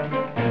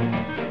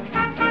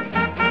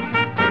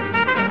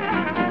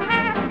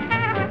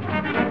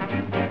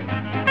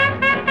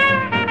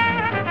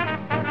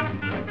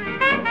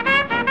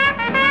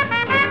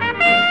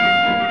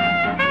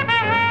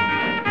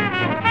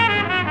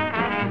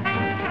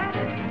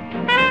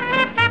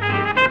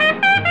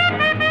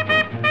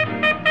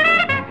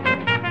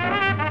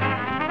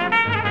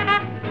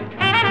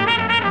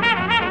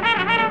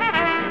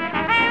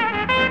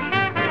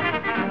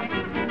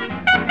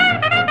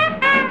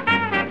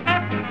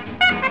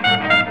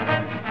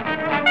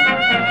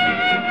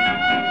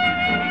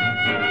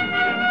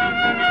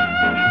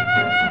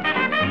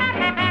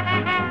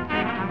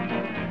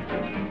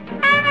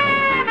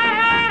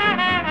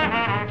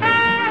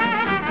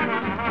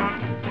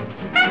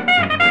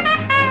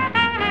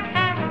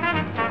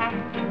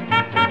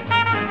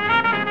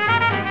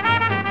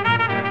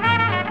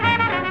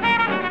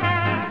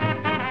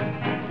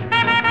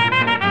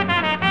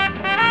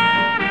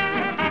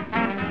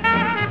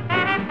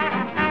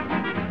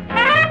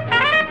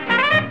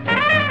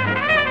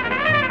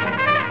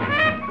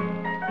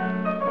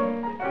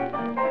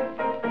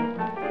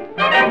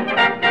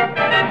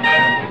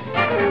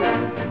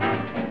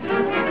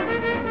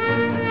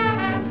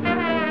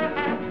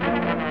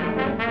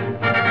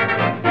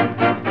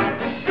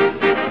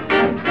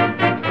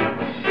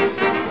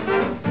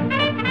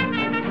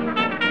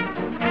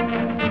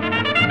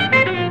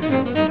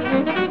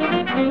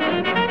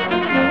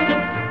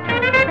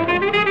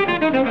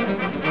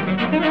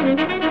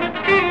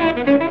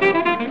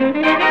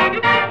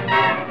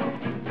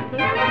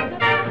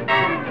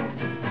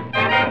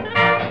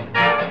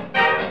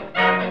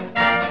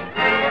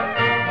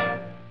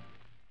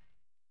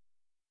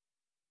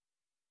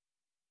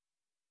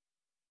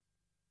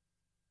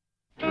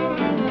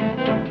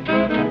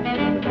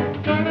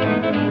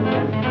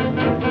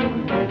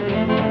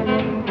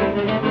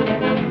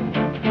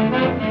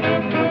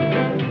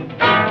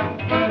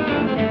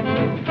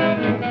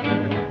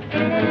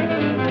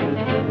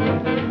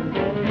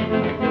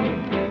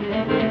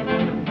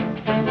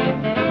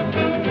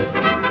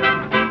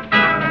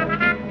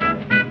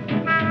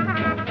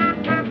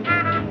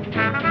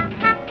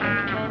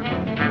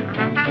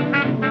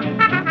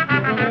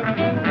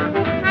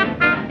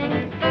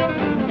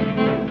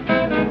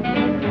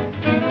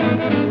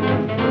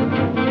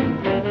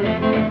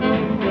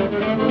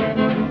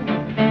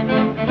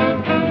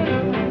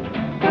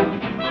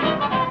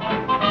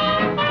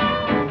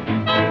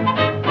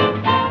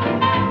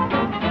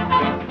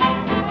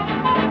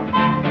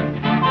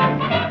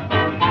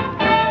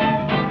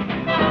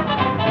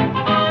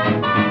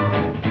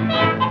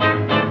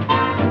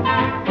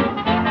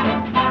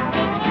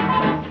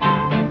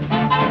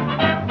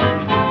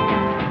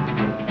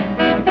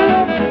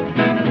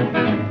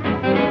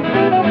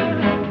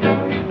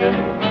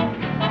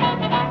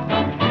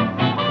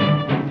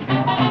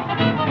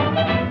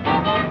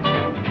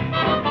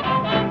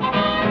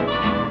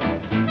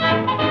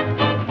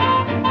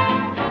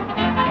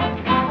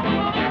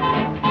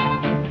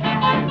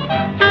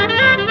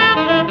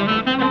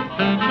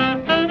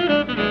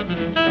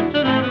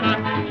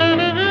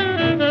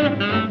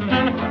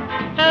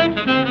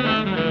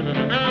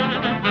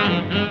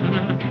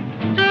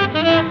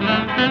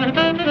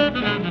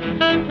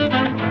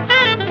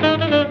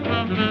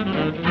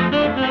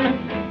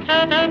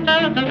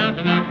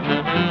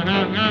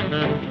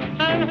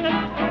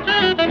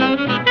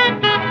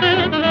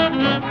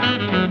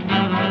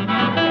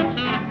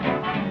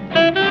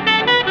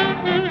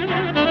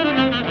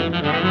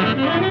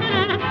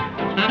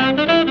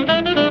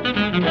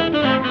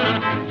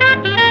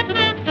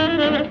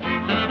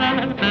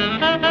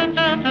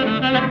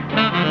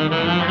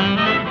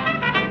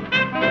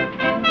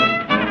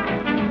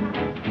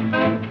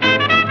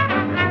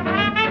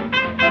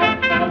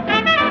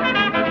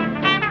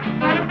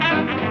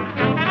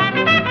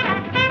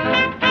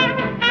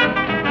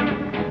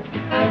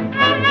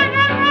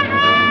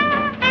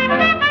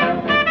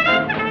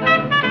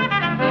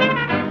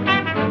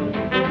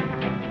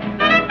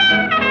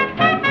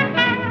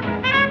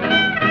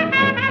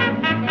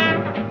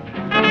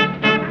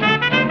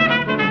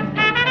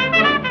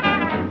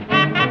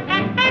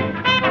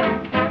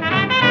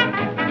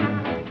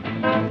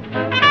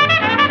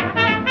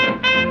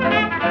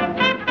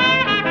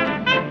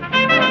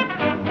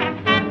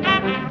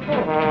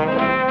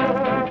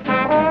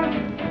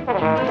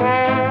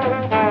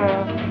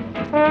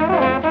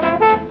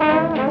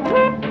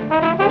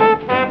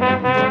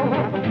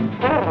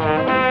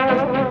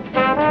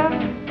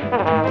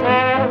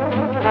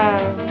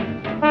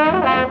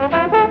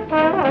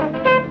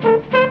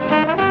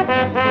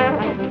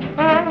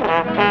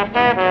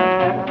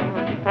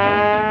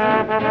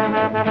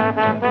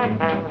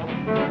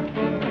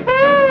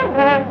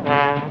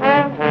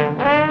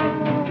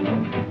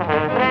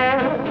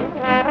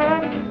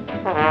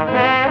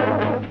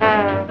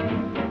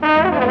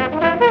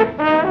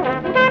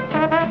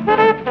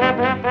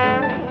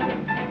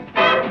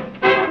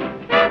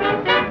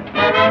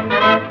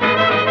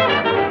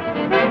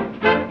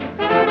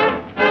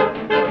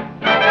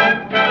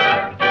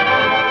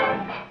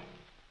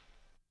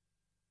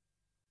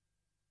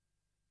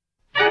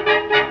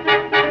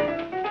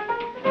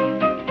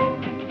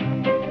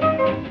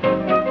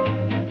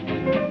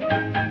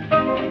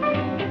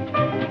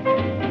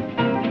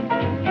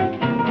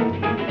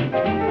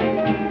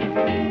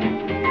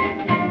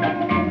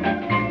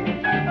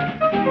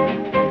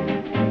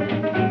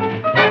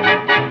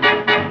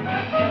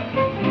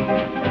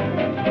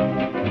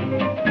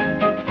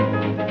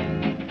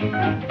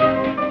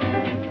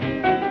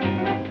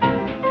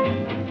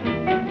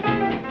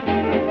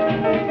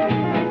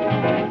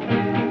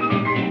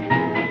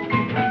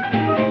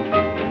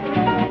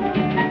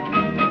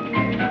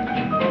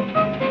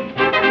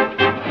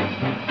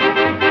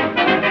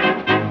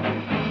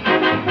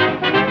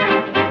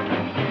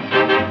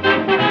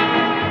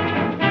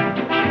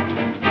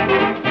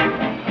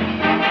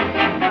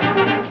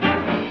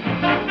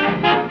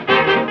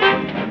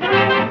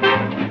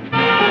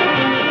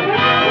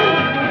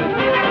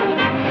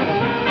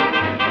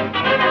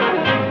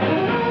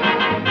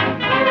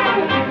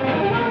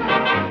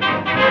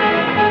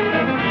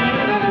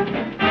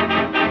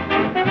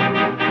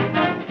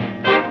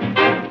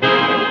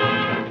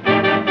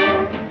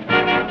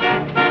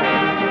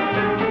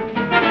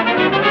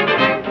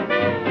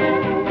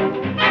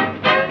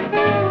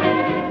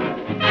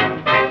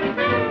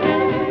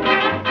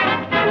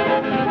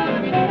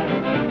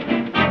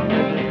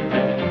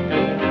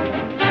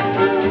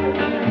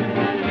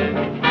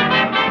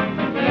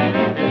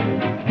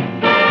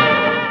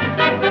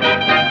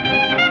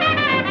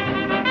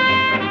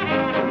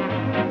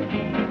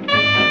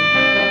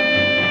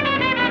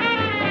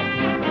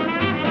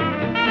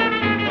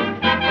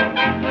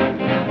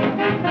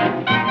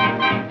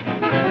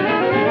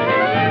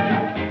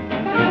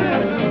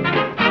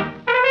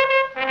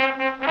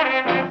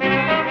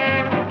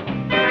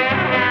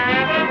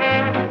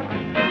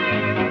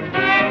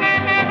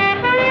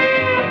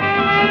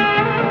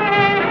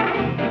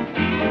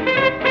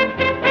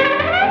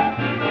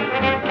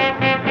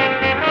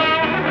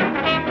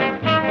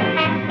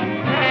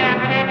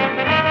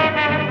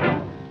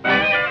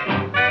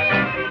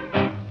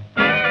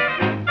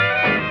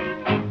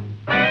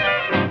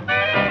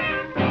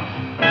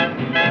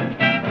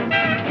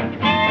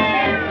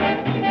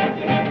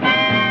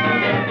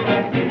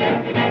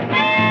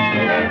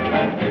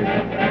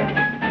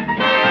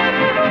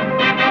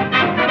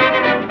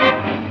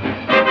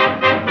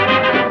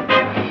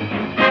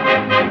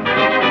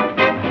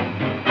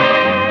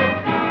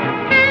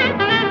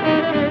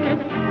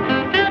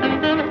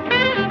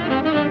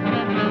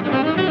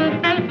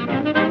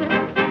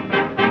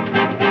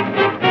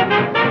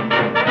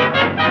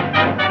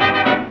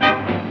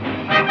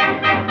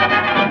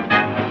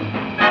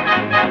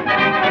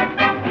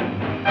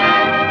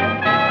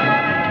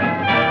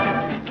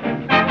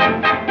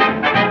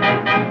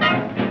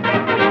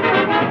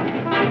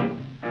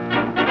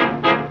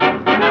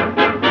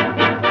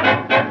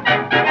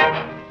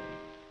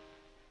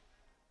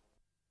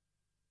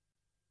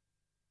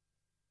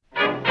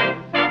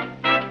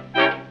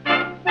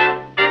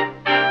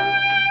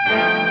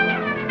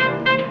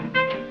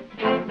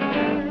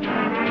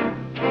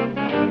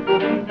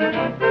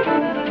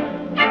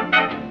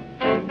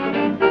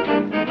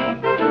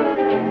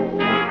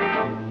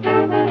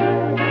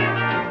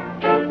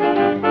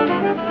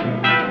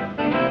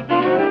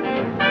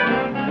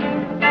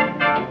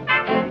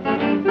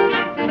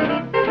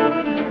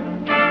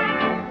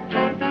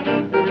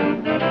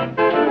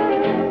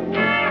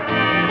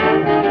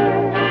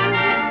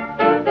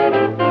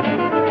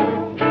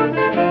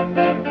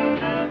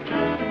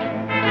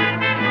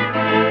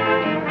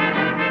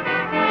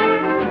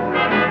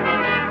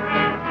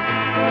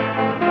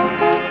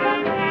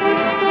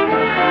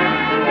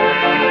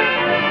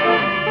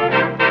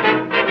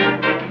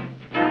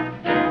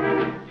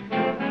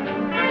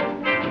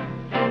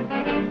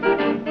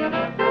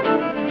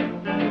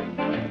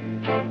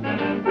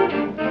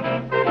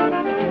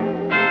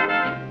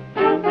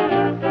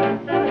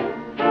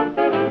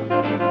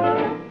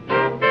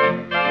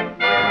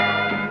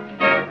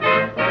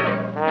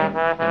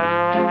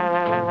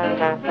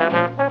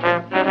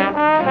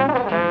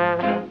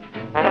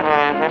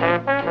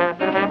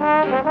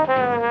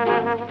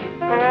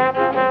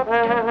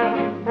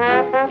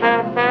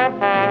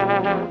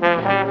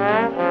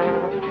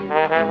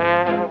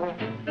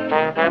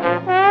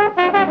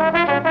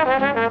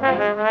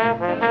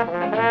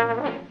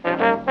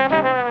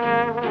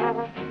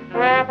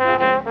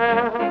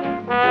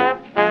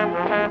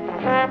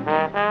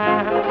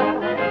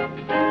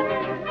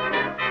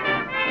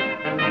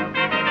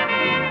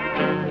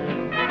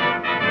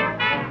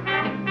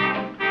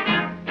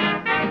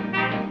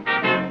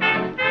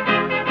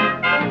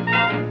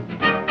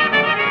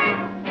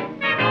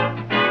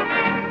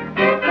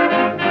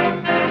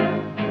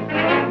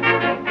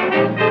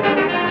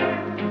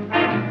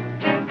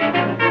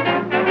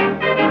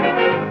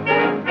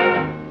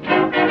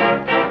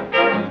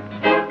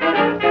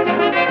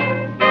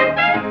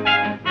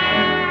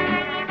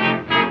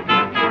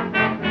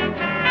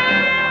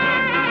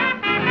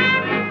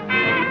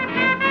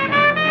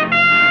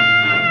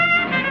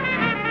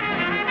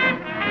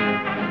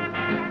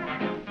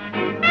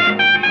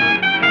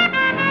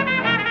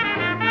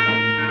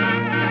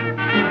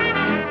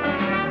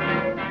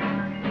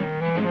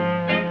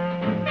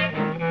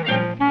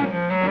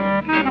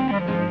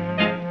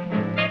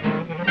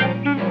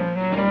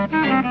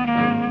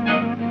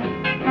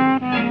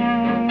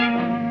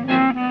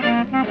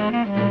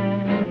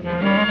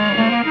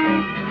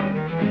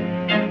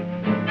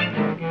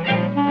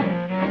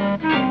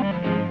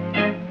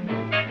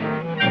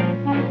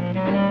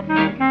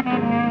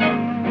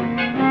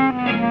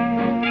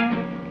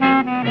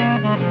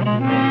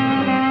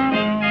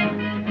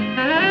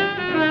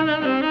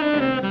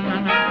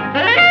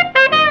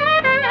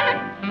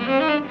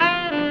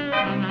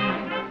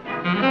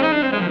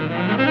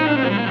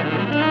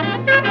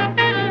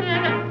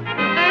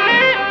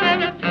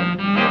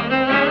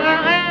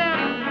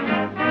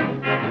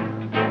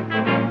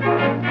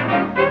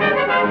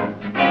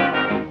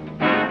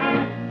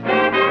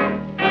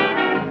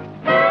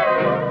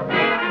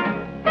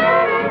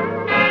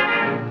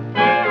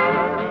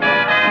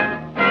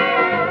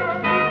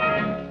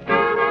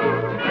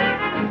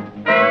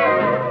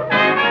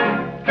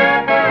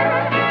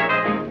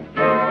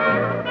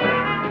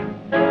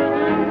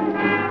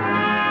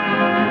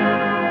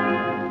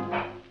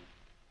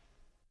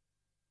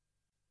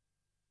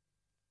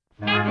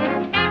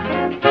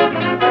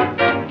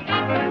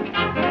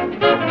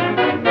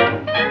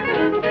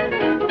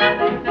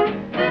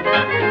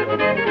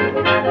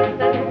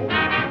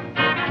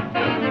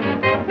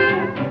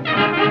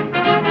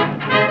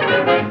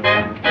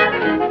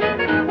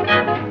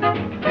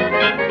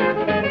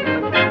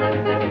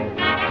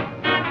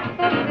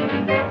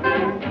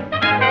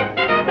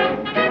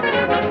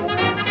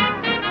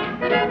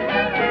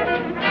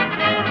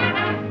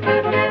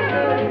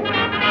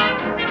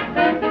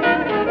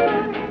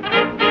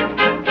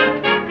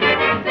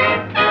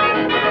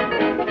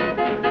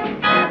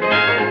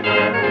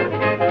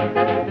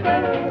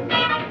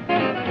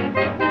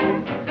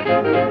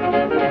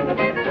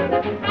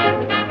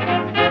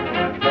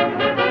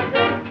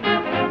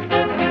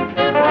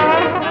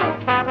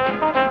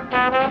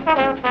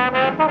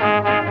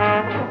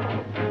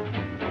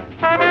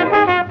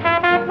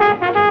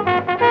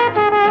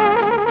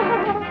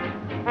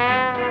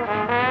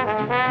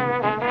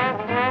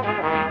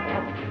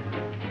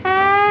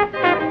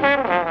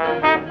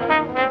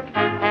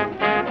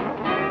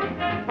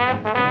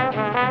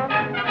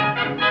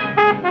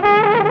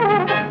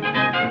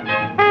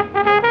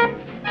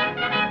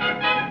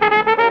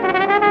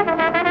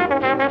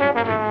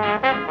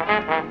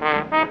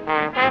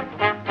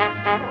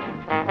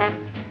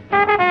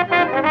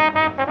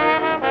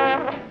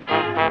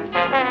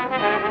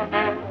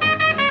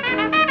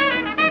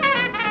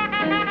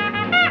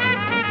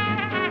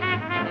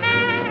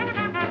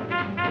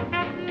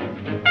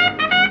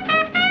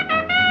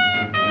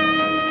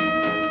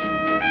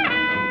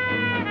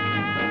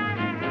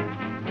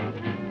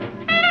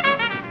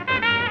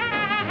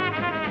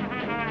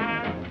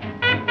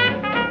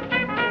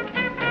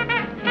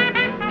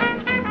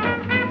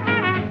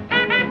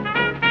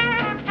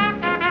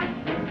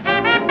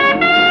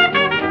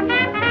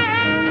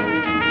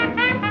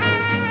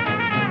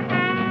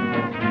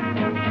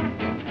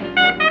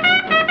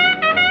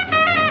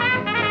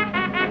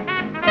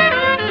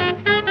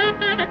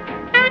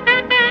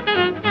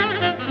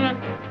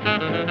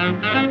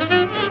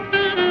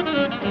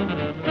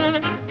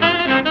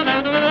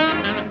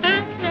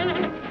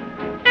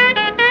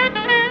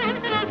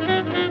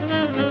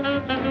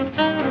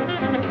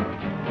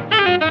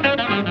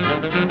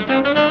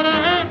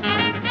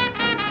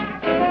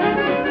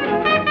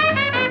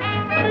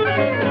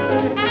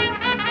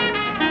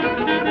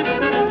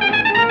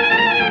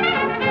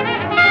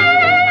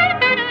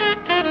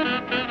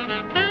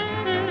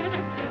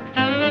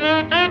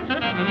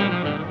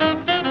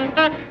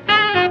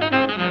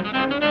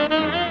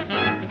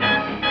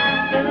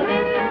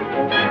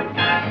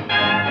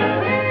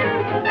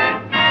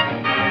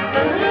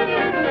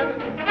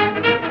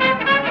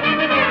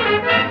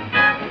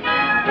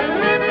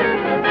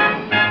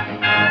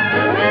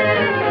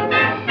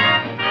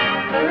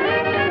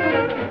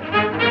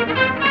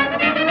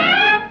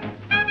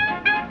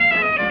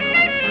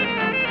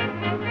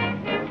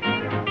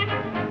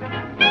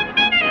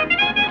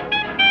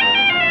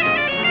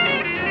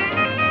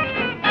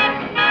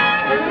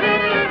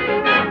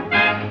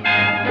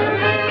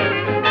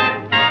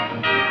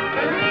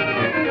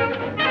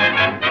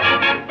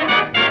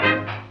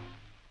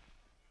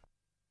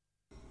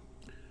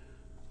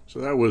 So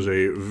that was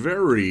a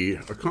very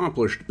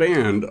accomplished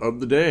band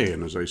of the day.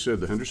 And as I said,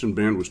 the Henderson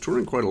band was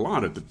touring quite a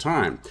lot at the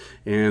time.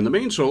 And the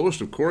main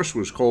soloist, of course,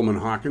 was Coleman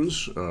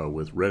Hawkins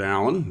with Red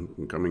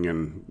Allen coming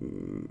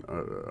in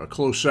a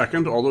close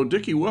second, although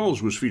Dickie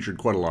Wells was featured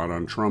quite a lot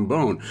on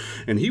trombone.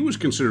 And he was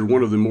considered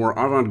one of the more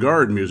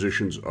avant-garde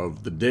musicians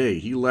of the day.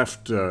 He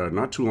left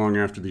not too long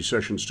after these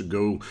sessions to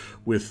go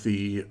with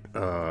the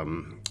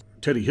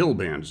Teddy Hill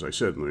Band, as I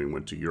said, when he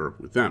went to Europe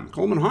with them.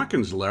 Coleman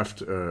Hawkins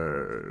left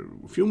a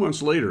few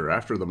months later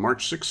after the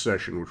March 6th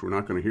session, which we're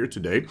not going to hear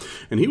today,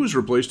 and he was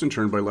replaced in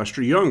turn by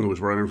Lester Young, who was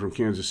brought in from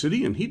Kansas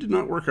City, and he did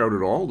not work out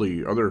at all.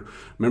 The other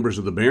members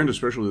of the band,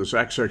 especially the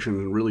sax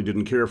section, really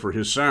didn't care for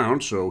his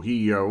sound, so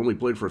he only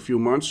played for a few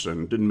months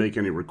and didn't make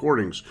any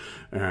recordings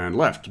and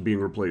left, being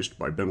replaced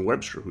by Ben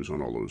Webster, who's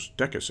on all those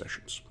Decca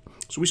sessions.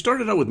 So we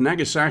started out with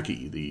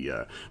Nagasaki,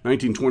 the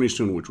 1920s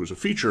tune, which was a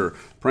feature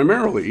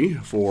primarily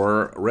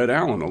for Red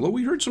Allen, although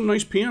we heard some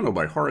nice piano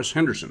by Horace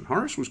Henderson.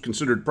 Horace was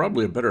considered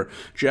probably a better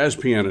jazz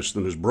pianist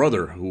than his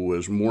brother, who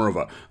was more of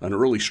an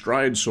early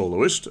stride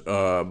soloist,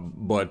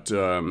 but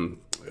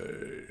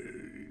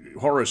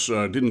Horace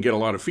didn't get a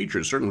lot of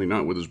features, certainly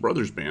not with his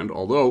brother's band,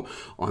 although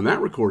on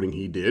that recording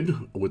he did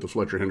with the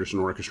Fletcher Henderson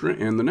Orchestra,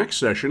 and the next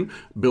session,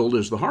 billed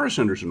as the Horace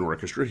Henderson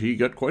Orchestra, he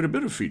got quite a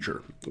bit of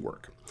feature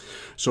work.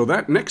 So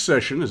that next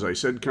session, as I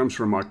said, comes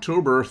from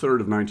October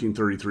 3rd of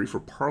 1933 for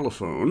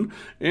Parlophone,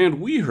 and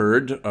we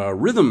heard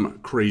Rhythm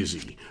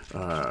Crazy,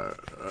 a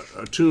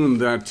tune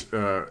that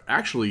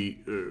actually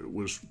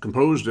was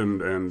composed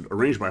and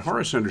arranged by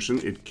Horace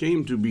Henderson. It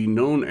came to be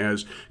known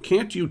as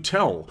Can't You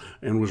Tell,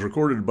 and was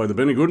recorded by the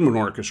Benny Goodman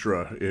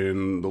Orchestra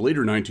in the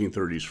later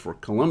 1930s for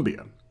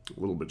Columbia, a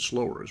little bit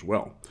slower as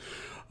well.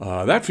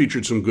 That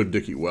featured some good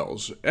Dickie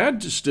Wells.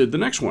 Ed did the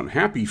next one,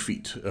 Happy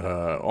Feet.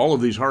 All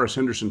of these Horace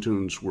Henderson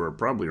tunes were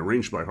probably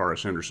arranged by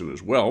Horace Henderson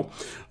as well,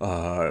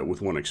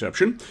 with one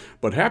exception.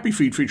 But Happy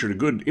Feet featured a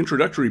good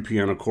introductory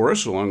piano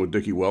chorus along with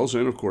Dickie Wells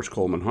and, of course,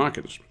 Coleman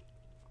Hawkins.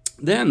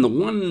 Then the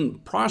one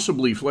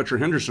possibly Fletcher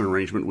Henderson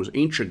arrangement was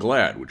Ain't Ya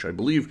Glad, which I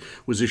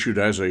believe was issued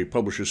as a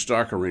publisher's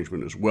stock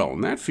arrangement as well.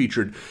 And that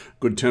featured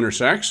good tenor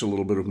sax, a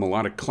little bit of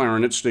melodic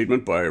clarinet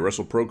statement by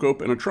Russell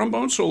Procope, and a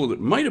trombone solo that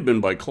might have been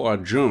by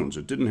Claude Jones.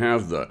 It didn't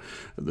have the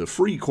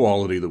free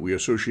quality that we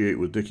associate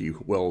with Dickie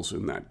Wells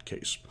in that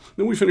case.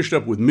 Then we finished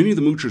up with Minnie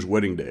the Moocher's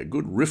Wedding Day, a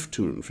good riff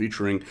tune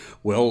featuring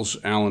Wells,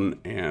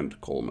 Allen,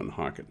 and Coleman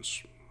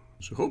Hawkins.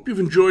 So hope you've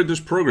enjoyed this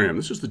program.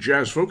 This is the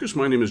Jazz Focus.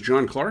 My name is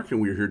John Clark,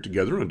 and we are here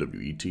together on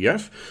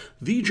WETF,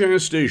 the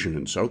jazz station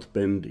in South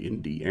Bend,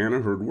 Indiana,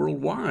 heard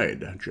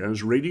worldwide.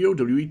 Jazz Radio,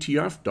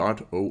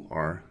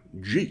 WETF.org.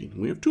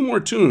 We have two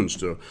more tunes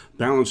to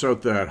balance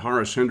out that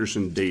Horace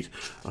Henderson date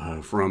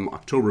from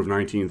October of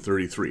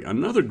 1933.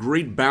 Another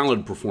great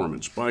ballad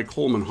performance by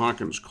Coleman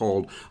Hawkins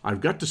called I've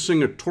Got to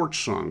Sing a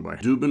Torch Song by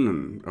Dubin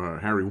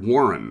and Harry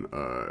Warren,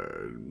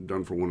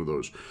 done for one of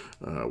those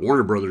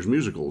Warner Brothers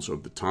musicals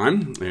of the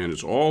time. And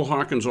it's all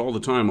Hawkins all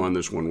the time on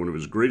this one of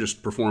his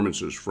greatest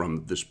performances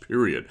from this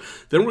period.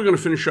 Then we're going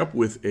to finish up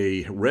with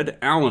a Red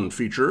Allen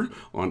feature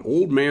on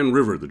Old Man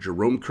River, the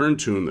Jerome Kern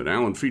tune that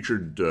Allen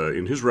featured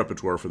in his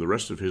repertoire for the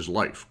rest of his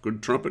life.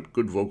 Good trumpet,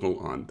 good vocal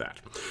on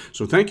that.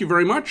 So thank you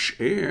very much,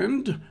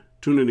 and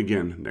tune in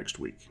again next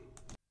week.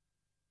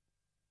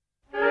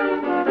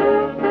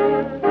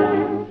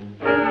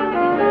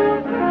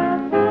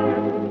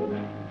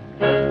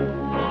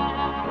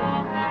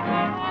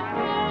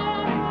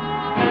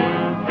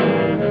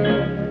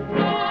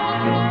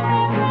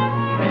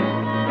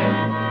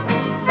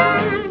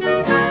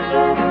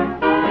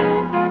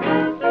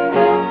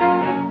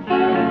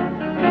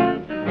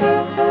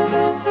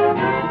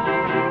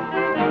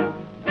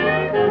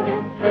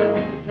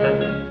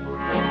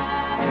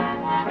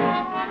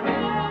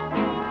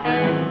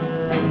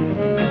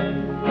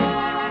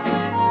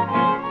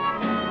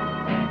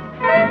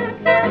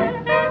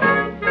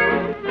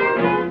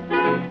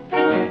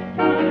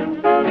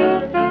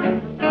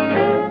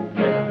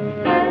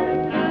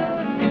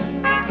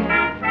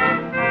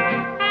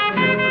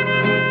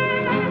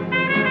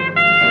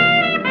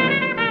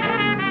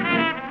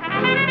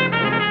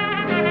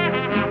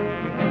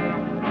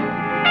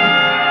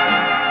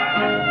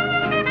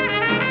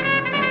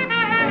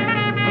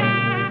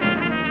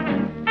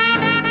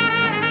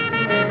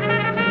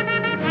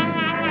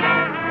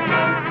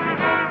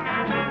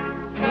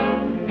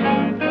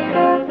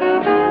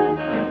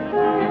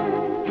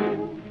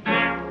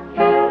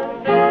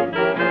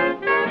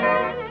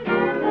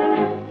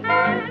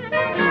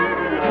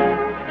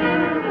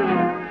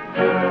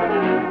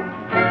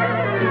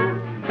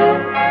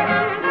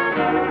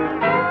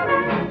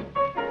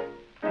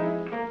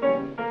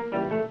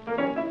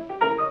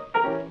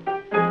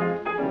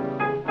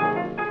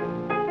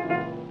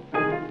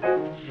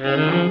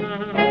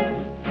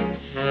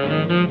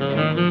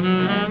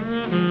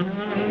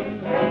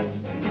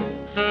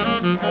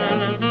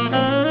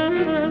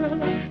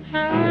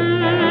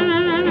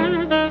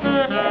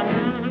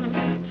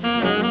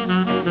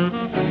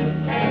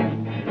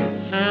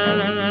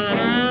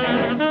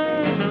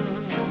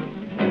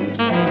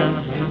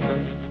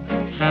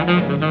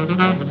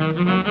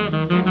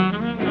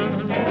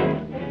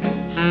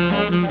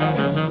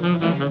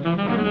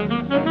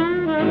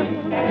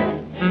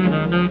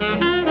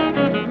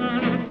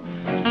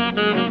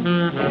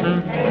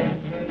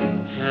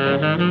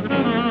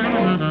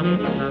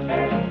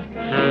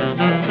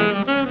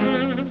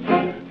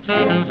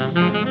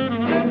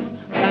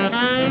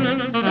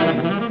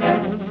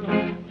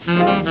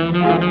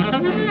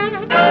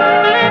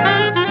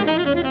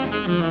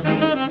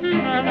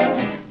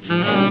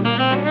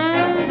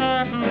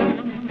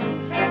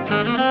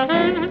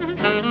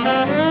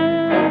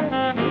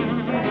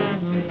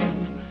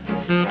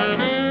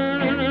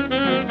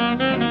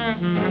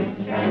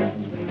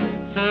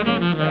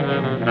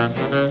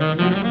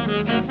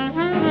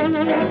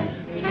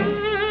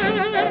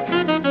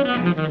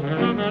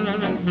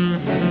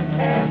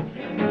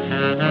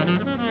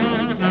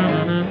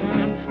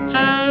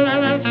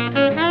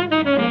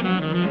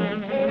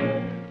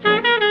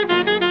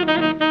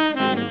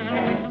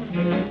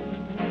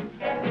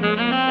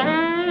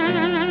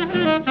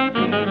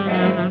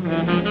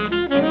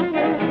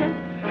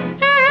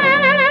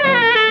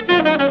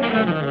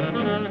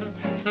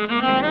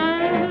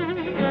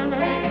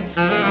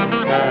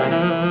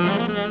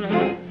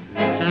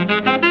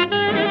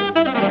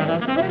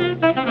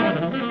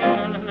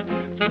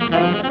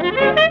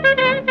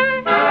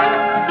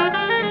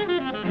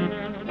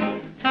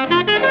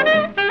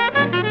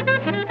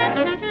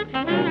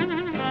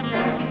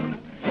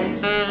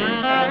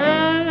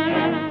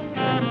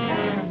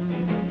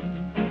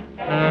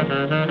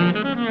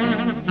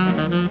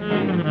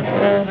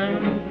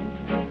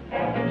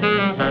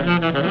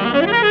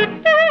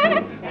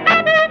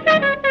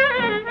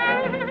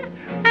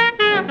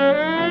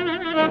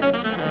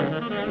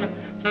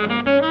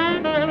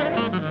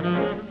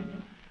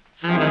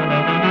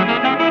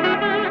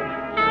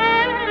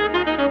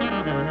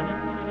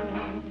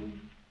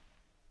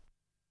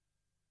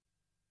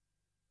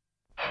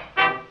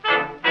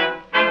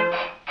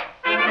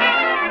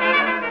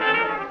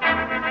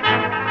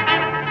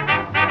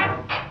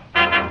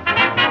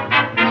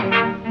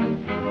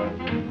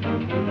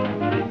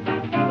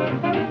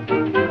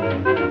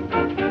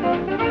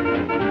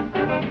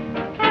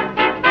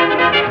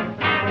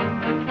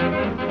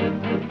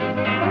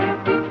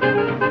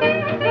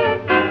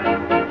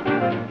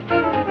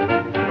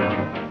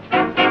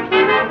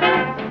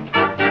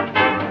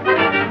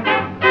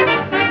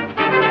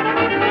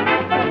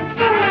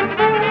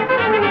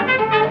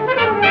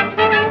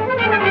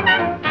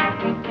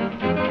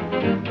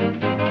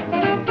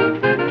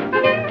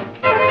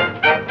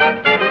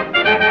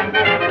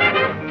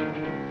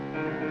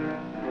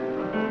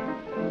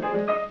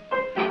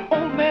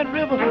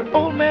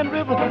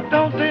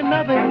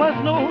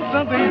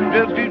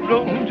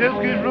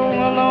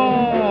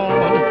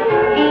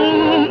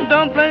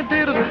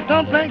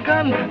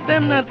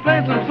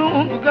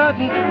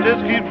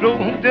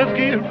 Just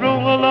keep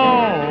rolling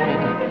along.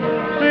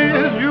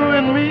 Says you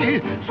and me,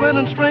 sweat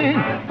and strain,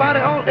 body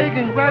all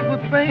aching, right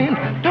with pain.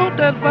 Tote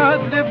that bar,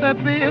 lift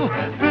that bill,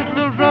 fish a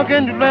little drunk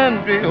in your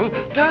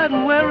landfill. Tired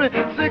and weary,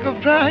 sick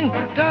of trying,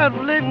 tired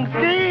of living,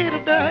 scared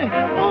of dying.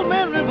 Old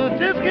Man River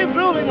just keeps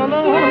rolling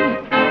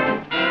along.